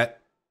see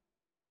that.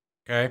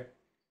 Okay,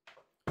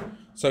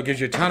 so it gives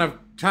you a ton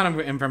of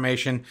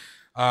information.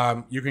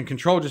 You can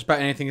control just about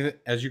anything.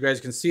 As you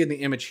guys can see in the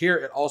image here,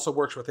 it also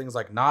works with things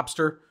like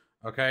Knobster.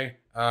 Okay,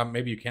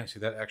 maybe you can't see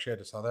that. Actually, I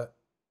just saw that.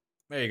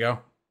 There you go.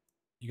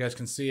 You guys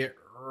can see it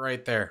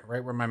right there,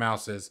 right where my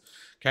mouse is.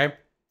 Okay,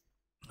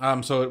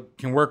 so it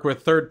can work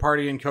with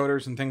third-party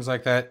encoders and things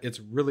like that. It's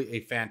really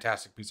a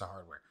fantastic piece of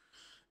hardware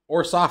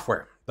or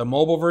software. The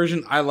mobile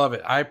version, I love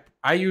it.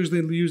 I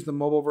usually use the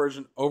mobile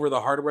version over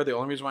the hardware. The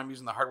only reason why I'm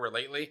using the hardware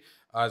lately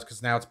is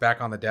because now it's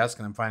back on the desk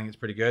and I'm finding it's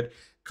pretty good.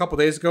 A couple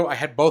days ago, I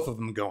had both of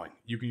them going.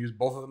 You can use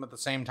both of them at the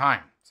same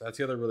time. So that's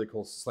the other really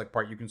cool slick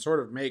part. You can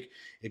sort of make,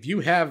 if you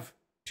have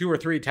 2 or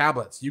 3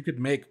 tablets, you could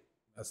make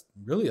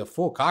really a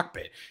full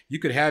cockpit. You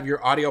could have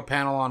your audio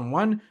panel on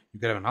one, you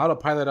could have an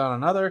autopilot on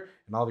another,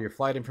 and all of your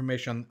flight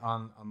information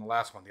on the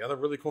last one. The other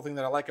really cool thing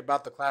that I like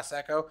about the Class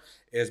Echo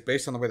is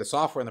based on the way the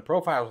software and the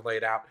profile is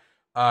laid out,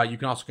 you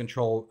can also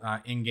control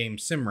in-game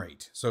sim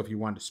rate. So if you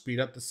wanted to speed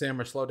up the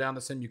sim or slow down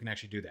the sim, you can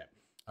actually do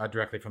that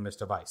directly from this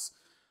device.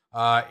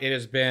 It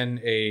has been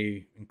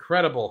an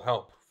incredible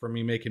help for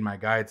me making my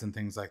guides and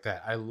things like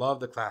that. I love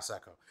the Class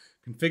Echo.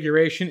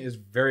 Configuration is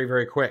very,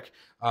 very quick.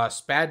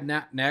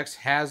 SPAD Next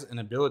has an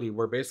ability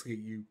where basically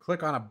you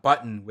click on a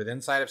button with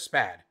inside of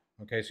SPAD.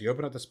 Okay, so you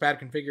open up the SPAD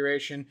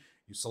configuration,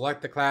 you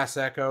select the Class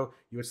Echo,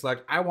 you would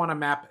select, I want to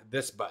map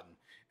this button.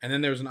 And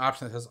then there's an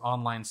option that says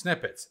online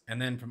snippets.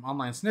 And then from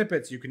online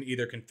snippets, you can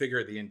either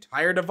configure the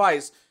entire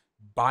device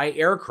by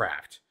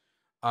aircraft.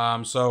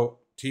 So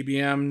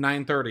TBM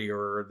 930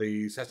 or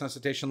the Cessna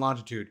Citation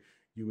Longitude,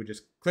 you would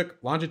just click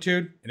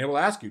Longitude and it will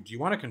ask you, do you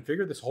want to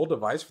configure this whole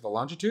device for the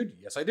Longitude?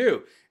 Yes, I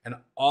do. And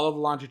all of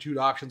the Longitude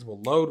options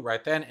will load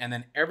right then. And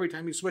then every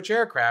time you switch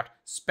aircraft,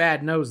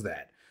 SPAD knows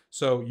that.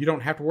 So you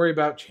don't have to worry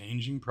about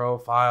changing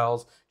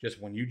profiles.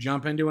 Just when you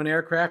jump into an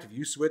aircraft, if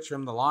you switch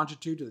from the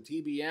Longitude to the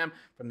TBM,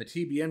 from the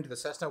TBM to the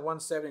Cessna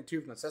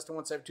 172, from the Cessna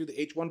 172 to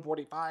the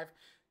H-145,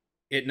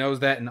 it knows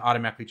that and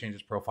automatically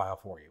changes profile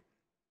for you.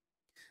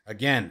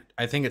 Again,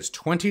 I think it's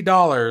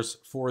 $20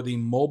 for the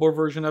mobile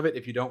version of it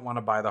if you don't want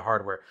to buy the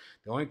hardware.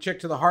 The only trick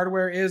to the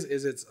hardware is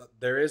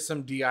there is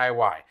some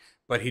DIY,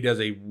 but he does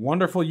a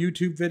wonderful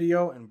YouTube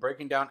video and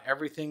breaking down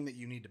everything that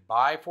you need to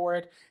buy for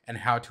it and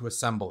how to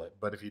assemble it.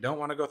 But if you don't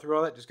want to go through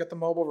all that, just get the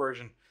mobile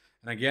version.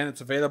 And again, it's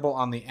available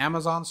on the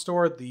Amazon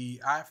store,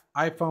 the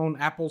iPhone,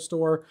 Apple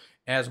store,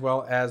 as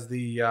well as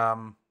the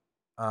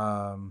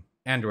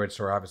Android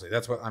store, obviously.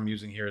 That's what I'm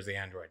using here is the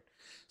Android.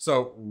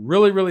 So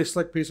really, really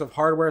slick piece of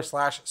hardware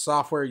 /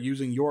 software,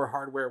 using your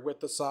hardware with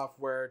the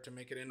software to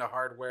make it into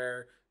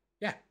hardware.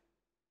 Yeah.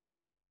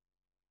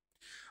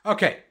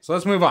 Okay, so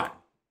let's move on.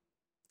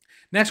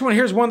 Next one,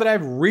 here's one that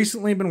I've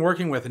recently been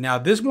working with. Now,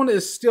 this one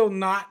is still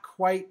not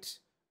quite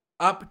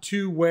up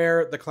to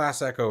where the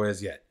Class Echo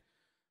is yet,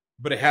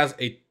 but it has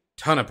a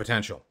ton of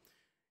potential.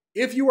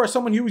 If you are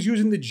someone who is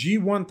using the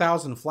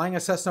G1000, flying a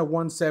Cessna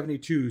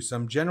 172,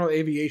 some general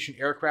aviation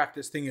aircraft,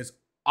 this thing is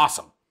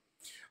awesome.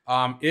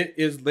 It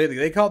is,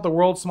 they call it the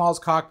world's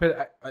smallest cockpit.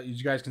 As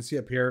you guys can see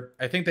up here,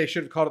 I think they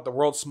should have called it the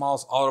world's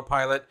smallest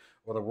autopilot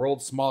or the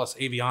world's smallest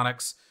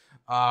avionics,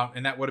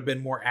 and that would have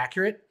been more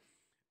accurate.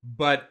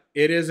 But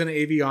it is an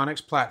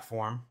avionics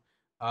platform.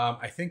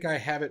 I think I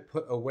have it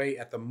put away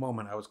at the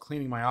moment. I was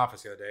cleaning my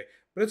office the other day,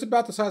 but it's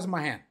about the size of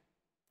my hand.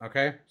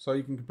 Okay, so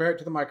you can compare it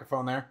to the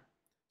microphone there.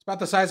 It's about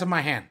the size of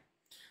my hand.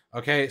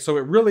 Okay, so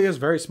it really is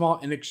very small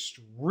and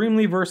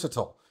extremely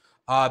versatile.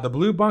 The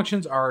blue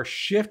functions are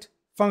shift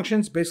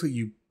functions. Basically,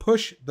 you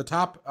push the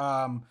top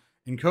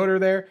encoder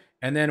there,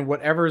 and then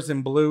whatever is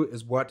in blue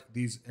is what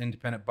these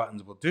independent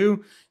buttons will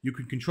do. You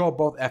can control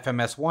both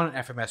FMS1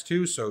 and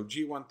FMS2, so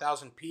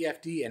G1000,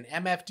 PFD, and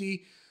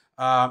MFD.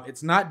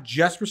 It's not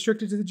just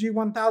restricted to the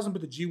G1000,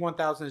 but the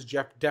G1000 is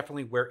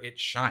definitely where it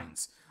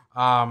shines.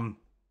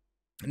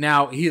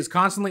 Now, he is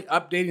constantly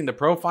updating the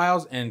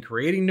profiles and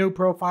creating new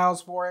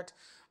profiles for it.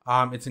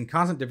 It's in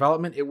constant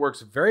development. It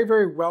works very,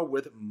 very well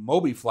with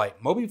MobiFlight.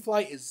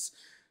 MobiFlight is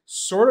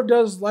sort of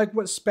does like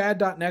what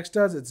SPAD.next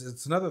does.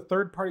 It's another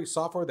third-party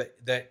software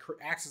that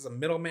acts as a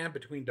middleman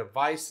between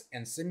device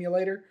and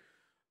simulator.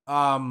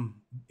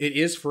 It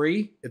is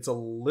free. It's a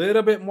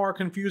little bit more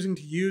confusing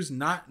to use,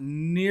 not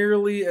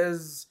nearly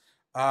as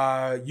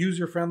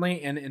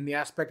user-friendly, and in the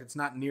aspect it's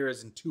not near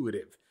as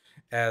intuitive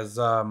as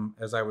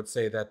I would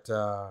say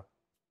that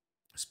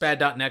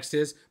SPAD.next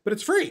is, but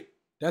it's free.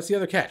 That's the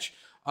other catch.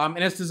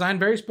 And it's designed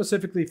very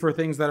specifically for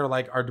things that are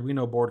like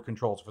Arduino board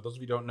controls. For those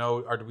of you who don't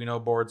know,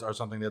 Arduino boards are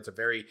something that's a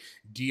very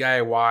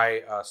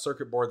DIY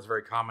circuit board. That's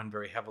very common,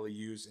 very heavily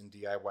used in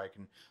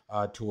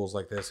DIY tools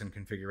like this and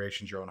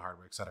configurations, your own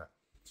hardware, etc.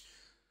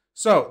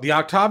 So the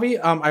Octavi,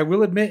 I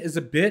will admit, is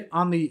a bit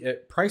on the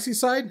pricey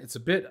side. It's a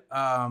bit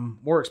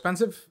more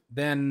expensive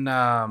than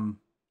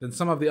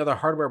some of the other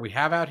hardware we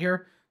have out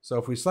here. So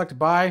if we select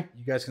buy,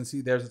 you guys can see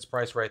there's its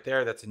price right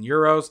there. That's in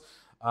euros.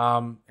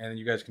 And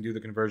you guys can do the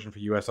conversion for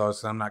USOs,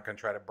 so I'm not going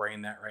to try to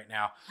brain that right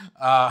now.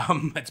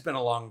 It's been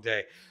a long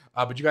day.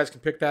 But you guys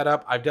can pick that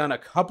up. I've done a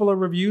couple of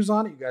reviews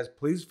on it. You guys,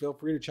 please feel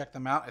free to check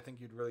them out. I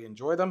think you'd really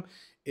enjoy them.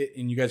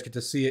 And you guys get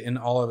to see it in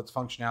all of its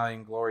functionality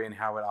and glory and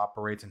how it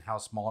operates and how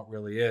small it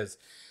really is.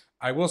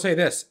 I will say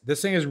this.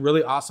 This thing is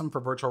really awesome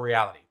for virtual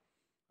reality.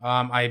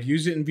 I've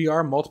used it in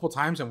VR multiple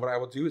times, and what I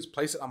will do is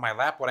place it on my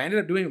lap. What I ended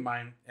up doing with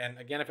mine, and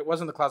again, if it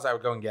wasn't the clouds, I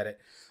would go and get it.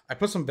 I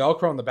put some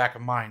Velcro on the back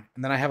of mine,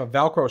 and then I have a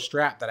Velcro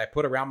strap that I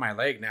put around my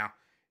leg now,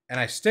 and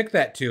I stick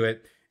that to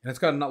it, and it's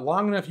got a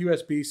long enough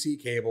USB-C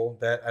cable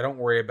that I don't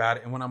worry about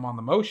it, and when I'm on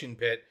the motion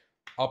pit,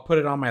 I'll put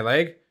it on my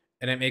leg,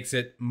 and it makes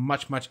it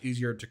much, much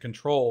easier to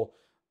control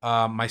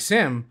my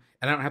sim,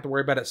 and I don't have to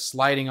worry about it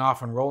sliding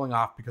off and rolling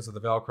off because of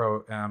the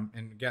Velcro.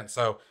 And again,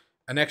 so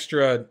an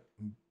extra,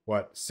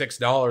 what,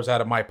 $6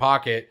 out of my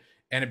pocket,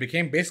 and it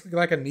became basically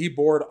like a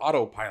kneeboard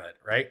autopilot,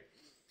 right?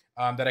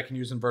 That I can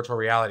use in virtual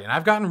reality. And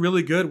I've gotten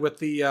really good with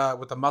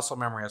the muscle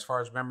memory as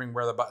far as remembering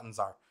where the buttons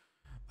are.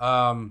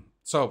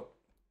 So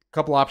a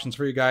couple options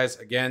for you guys.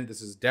 Again,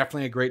 this is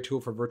definitely a great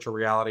tool for virtual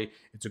reality.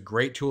 It's a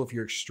great tool if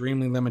you're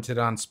extremely limited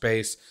on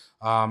space.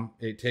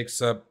 It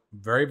takes up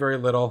very, very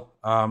little.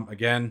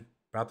 Again,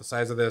 about the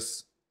size of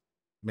this.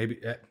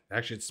 Maybe,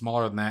 actually it's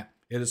smaller than that.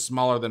 It is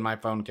smaller than my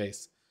phone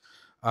case.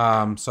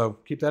 So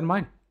keep that in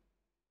mind.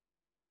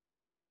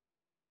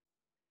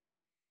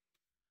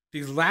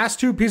 These last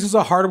two pieces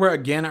of hardware,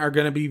 again, are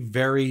going to be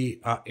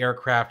very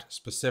aircraft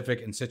specific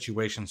and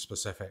situation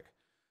specific.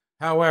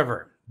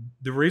 However,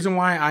 the reason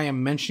why I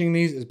am mentioning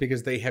these is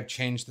because they have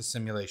changed the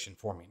simulation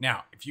for me.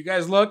 Now, if you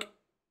guys look,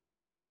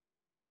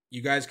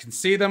 you guys can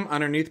see them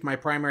underneath my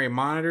primary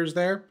monitors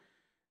there.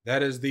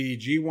 That is the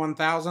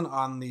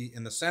G1000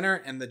 in the center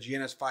and the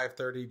GNS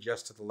 530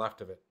 just to the left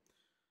of it.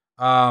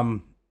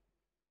 The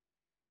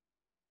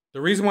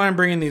reason why I'm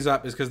bringing these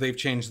up is because they've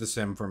changed the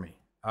sim for me.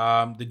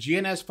 The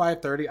GNS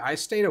 530, I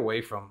stayed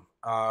away from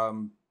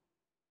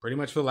pretty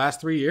much for the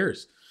last 3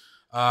 years.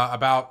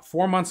 About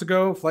 4 months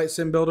ago, Flight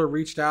Sim Builder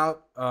reached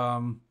out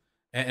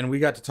and we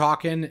got to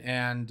talking,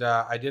 and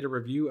I did a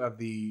review of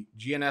the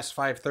GNS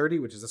 530,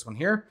 which is this one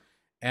here,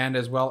 and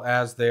as well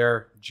as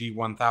their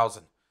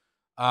G1000.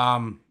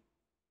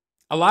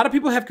 A lot of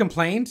people have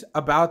complained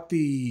about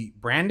the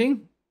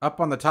branding up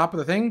on the top of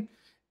the thing,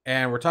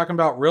 and we're talking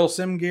about Real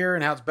Sim Gear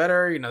and how it's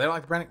better. You know, they don't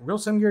like the branding. Real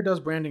Sim Gear does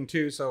branding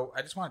too, so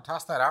I just want to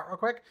toss that out real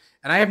quick.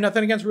 And I have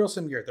nothing against Real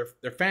Sim Gear.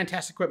 They're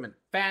fantastic equipment.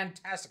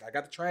 Fantastic. I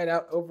got to try it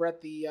out over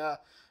at the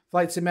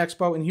Flight Sim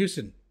Expo in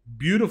Houston.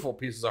 Beautiful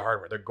pieces of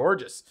hardware. They're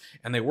gorgeous,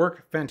 and they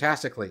work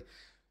fantastically.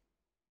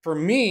 For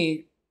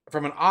me,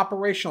 from an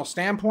operational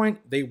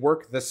standpoint, they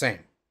work the same.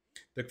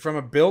 From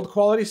a build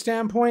quality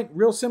standpoint,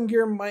 Real Sim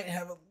Gear might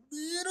have a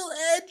little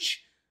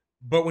edge,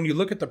 but when you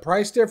look at the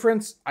price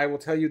difference, I will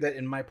tell you that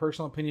in my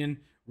personal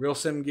opinion, Real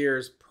Sim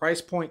Gear's price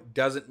point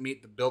doesn't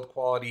meet the build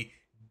quality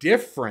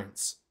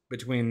difference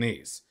between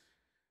these.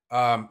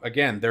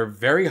 Again, they're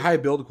very high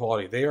build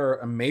quality. They are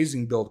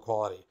amazing build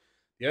quality.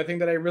 The other thing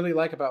that I really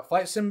like about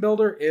Flight Sim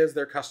Builder is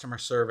their customer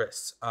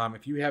service.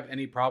 If you have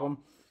any problem,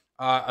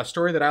 a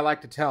story that I like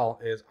to tell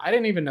is I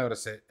didn't even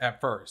notice it at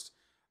first.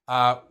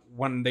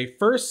 When they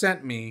first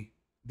sent me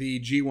the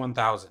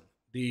G1000,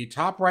 the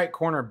top right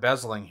corner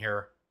bezeling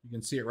here, you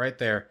can see it right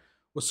there,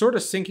 was sort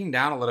of sinking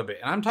down a little bit.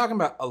 And I'm talking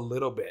about a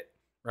little bit,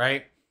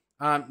 right?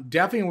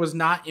 Definitely was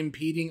not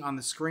impeding on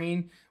the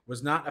screen,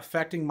 was not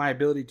affecting my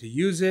ability to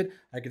use it.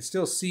 I could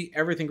still see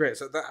everything great.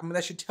 So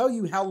that should tell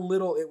you how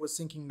little it was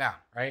sinking down,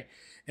 right?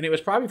 And it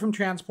was probably from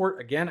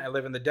transport. Again, I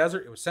live in the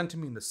desert. It was sent to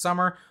me in the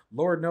summer.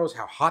 Lord knows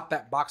how hot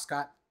that box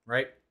got,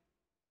 right?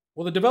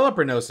 Well, the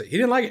developer noticed it. He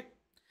didn't like it.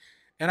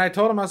 And I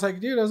told him, I was like,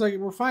 dude,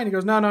 we're fine. He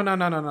goes,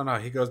 no.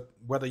 He goes,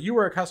 whether you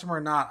were a customer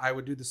or not, I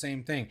would do the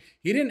same thing.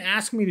 He didn't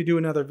ask me to do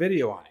another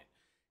video on it.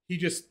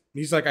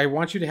 He's like, I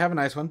want you to have a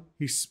nice one.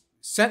 He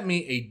sent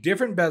me a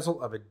different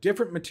bezel of a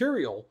different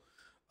material,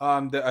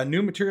 a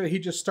new material he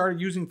just started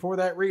using for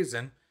that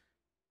reason.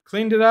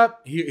 Cleaned it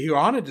up. He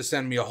wanted to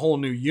send me a whole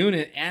new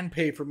unit and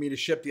pay for me to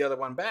ship the other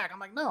one back. I'm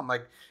like, no. I'm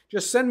like,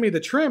 just send me the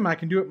trim. I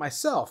can do it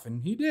myself.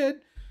 And he did.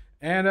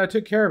 And I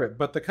took care of it.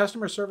 But the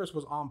customer service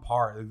was on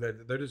par.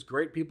 They're just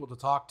great people to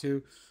talk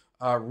to.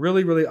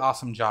 Really, really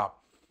awesome job.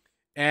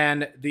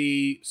 And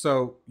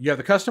so you have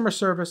the customer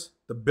service.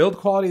 The build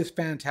quality is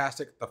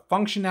fantastic. The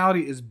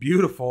functionality is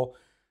beautiful.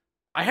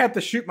 I had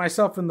to shoot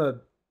myself in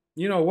the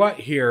you-know-what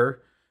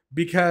here,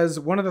 because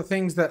one of the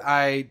things that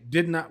I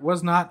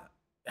was not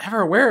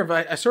ever aware of,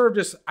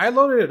 I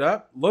loaded it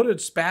up, loaded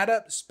SPAD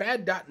up.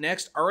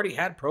 SPAD.next already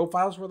had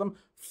profiles for them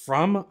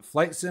from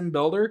Flight Sim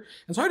Builder.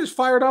 And so I just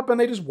fired up and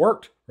they just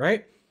worked,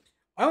 right?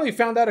 I only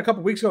found out a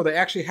couple weeks ago they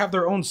actually have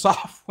their own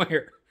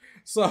software.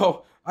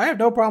 So I have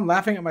no problem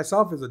laughing at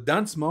myself. It's a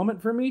dunce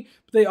moment for me.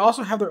 But they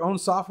also have their own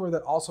software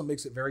that also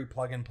makes it very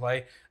plug and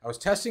play. I was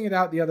testing it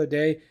out the other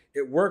day.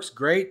 It works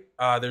great.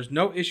 There's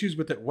no issues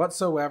with it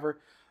whatsoever.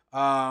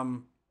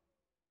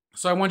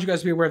 So I want you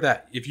guys to be aware of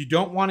that. If you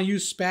don't want to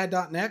use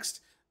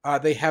SPAD.next,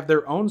 they have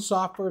their own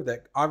software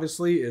that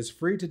obviously is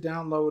free to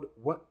download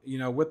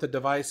with the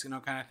device,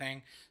 kind of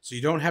thing. So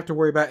you don't have to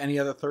worry about any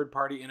other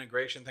third-party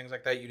integration, things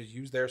like that. You just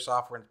use their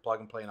software and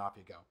plug and play and off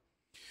you go.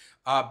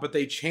 But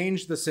they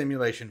changed the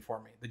simulation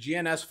for me. The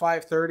GNS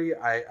 530,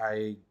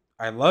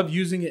 I love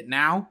using it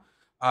now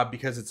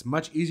because it's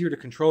much easier to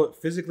control it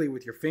physically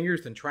with your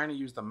fingers than trying to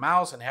use the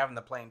mouse and having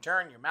the plane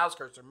turn. Your mouse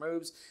cursor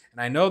moves.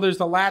 And I know there's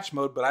the latch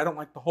mode, but I don't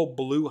like the whole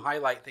blue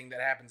highlight thing that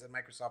happens in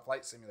Microsoft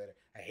Flight Simulator.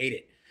 I hate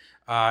it.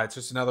 It's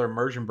just another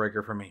immersion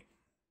breaker for me.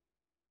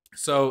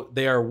 So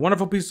they are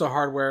wonderful pieces of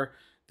hardware.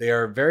 They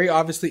are very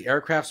obviously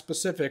aircraft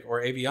specific,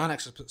 or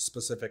avionics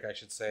specific, I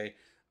should say.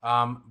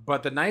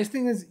 But the nice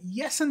thing is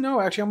yes and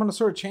no. Actually, I'm going to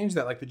sort of change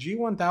that. Like the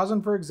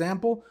G1000, for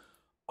example,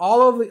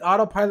 all of the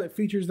autopilot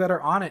features that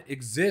are on it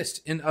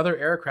exist in other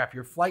aircraft.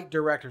 Your flight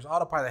directors,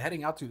 autopilot,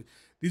 heading altitude.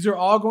 These are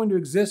all going to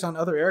exist on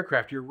other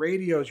aircraft. Your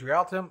radios,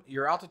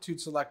 your altitude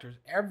selectors,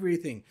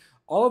 everything.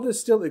 All of this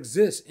still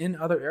exists in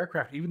other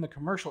aircraft, even the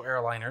commercial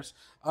airliners.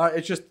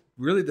 It's just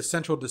really the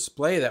central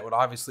display that would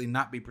obviously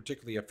not be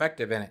particularly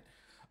effective in it.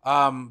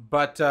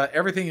 But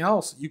everything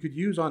else you could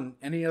use on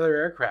any other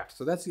aircraft.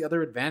 So that's the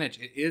other advantage.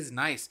 It is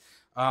nice.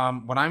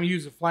 When I'm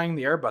flying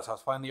the Airbus, I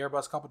was flying the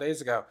Airbus a couple days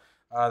ago,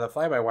 the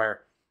Flybywire.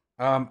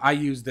 I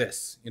use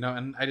this,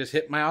 and I just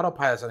hit my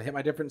autopilot and I hit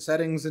my different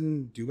settings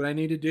and do what I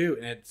need to do.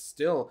 And it's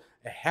still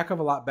a heck of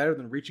a lot better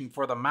than reaching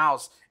for the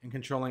mouse and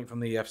controlling it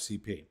from the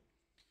FCP.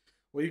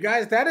 Well, you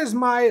guys, that is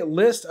my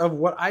list of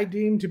what I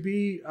deem to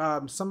be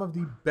some of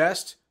the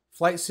best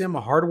flight sim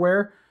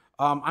hardware.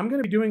 I'm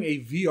going to be doing a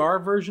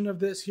VR version of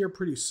this here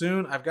pretty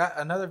soon. I've got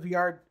another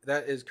VR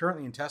that is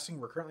currently in testing.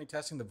 We're currently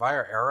testing the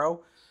Vire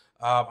Aero.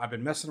 I've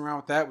been messing around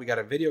with that. We got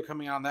a video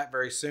coming out on that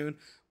very soon.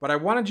 But I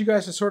wanted you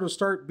guys to sort of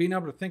start being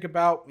able to think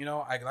about,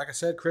 like I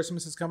said,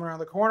 Christmas is coming around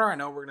the corner. I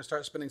know we're going to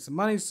start spending some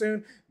money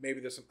soon.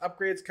 Maybe there's some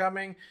upgrades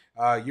coming.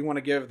 You want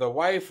to give the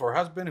wife or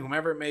husband,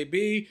 whomever it may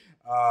be,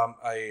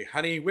 a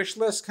honey wish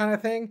list kind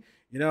of thing.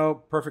 you know,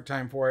 perfect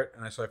time for it.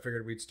 And so I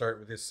figured we'd start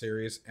with this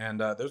series. And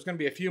there's going to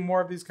be a few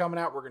more of these coming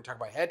out. We're going to talk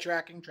about head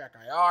tracking, track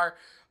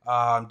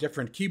IR,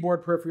 different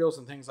keyboard peripherals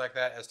and things like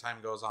that as time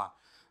goes on.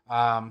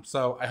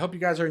 So I hope you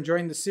guys are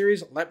enjoying the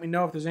series. Let me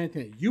know if there's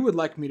anything that you would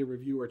like me to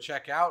review or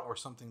check out, or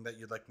something that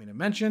you'd like me to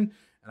mention,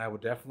 and I will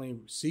definitely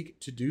seek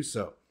to do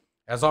so.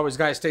 As always,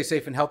 guys, stay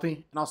safe and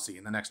healthy, and I'll see you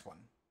in the next one.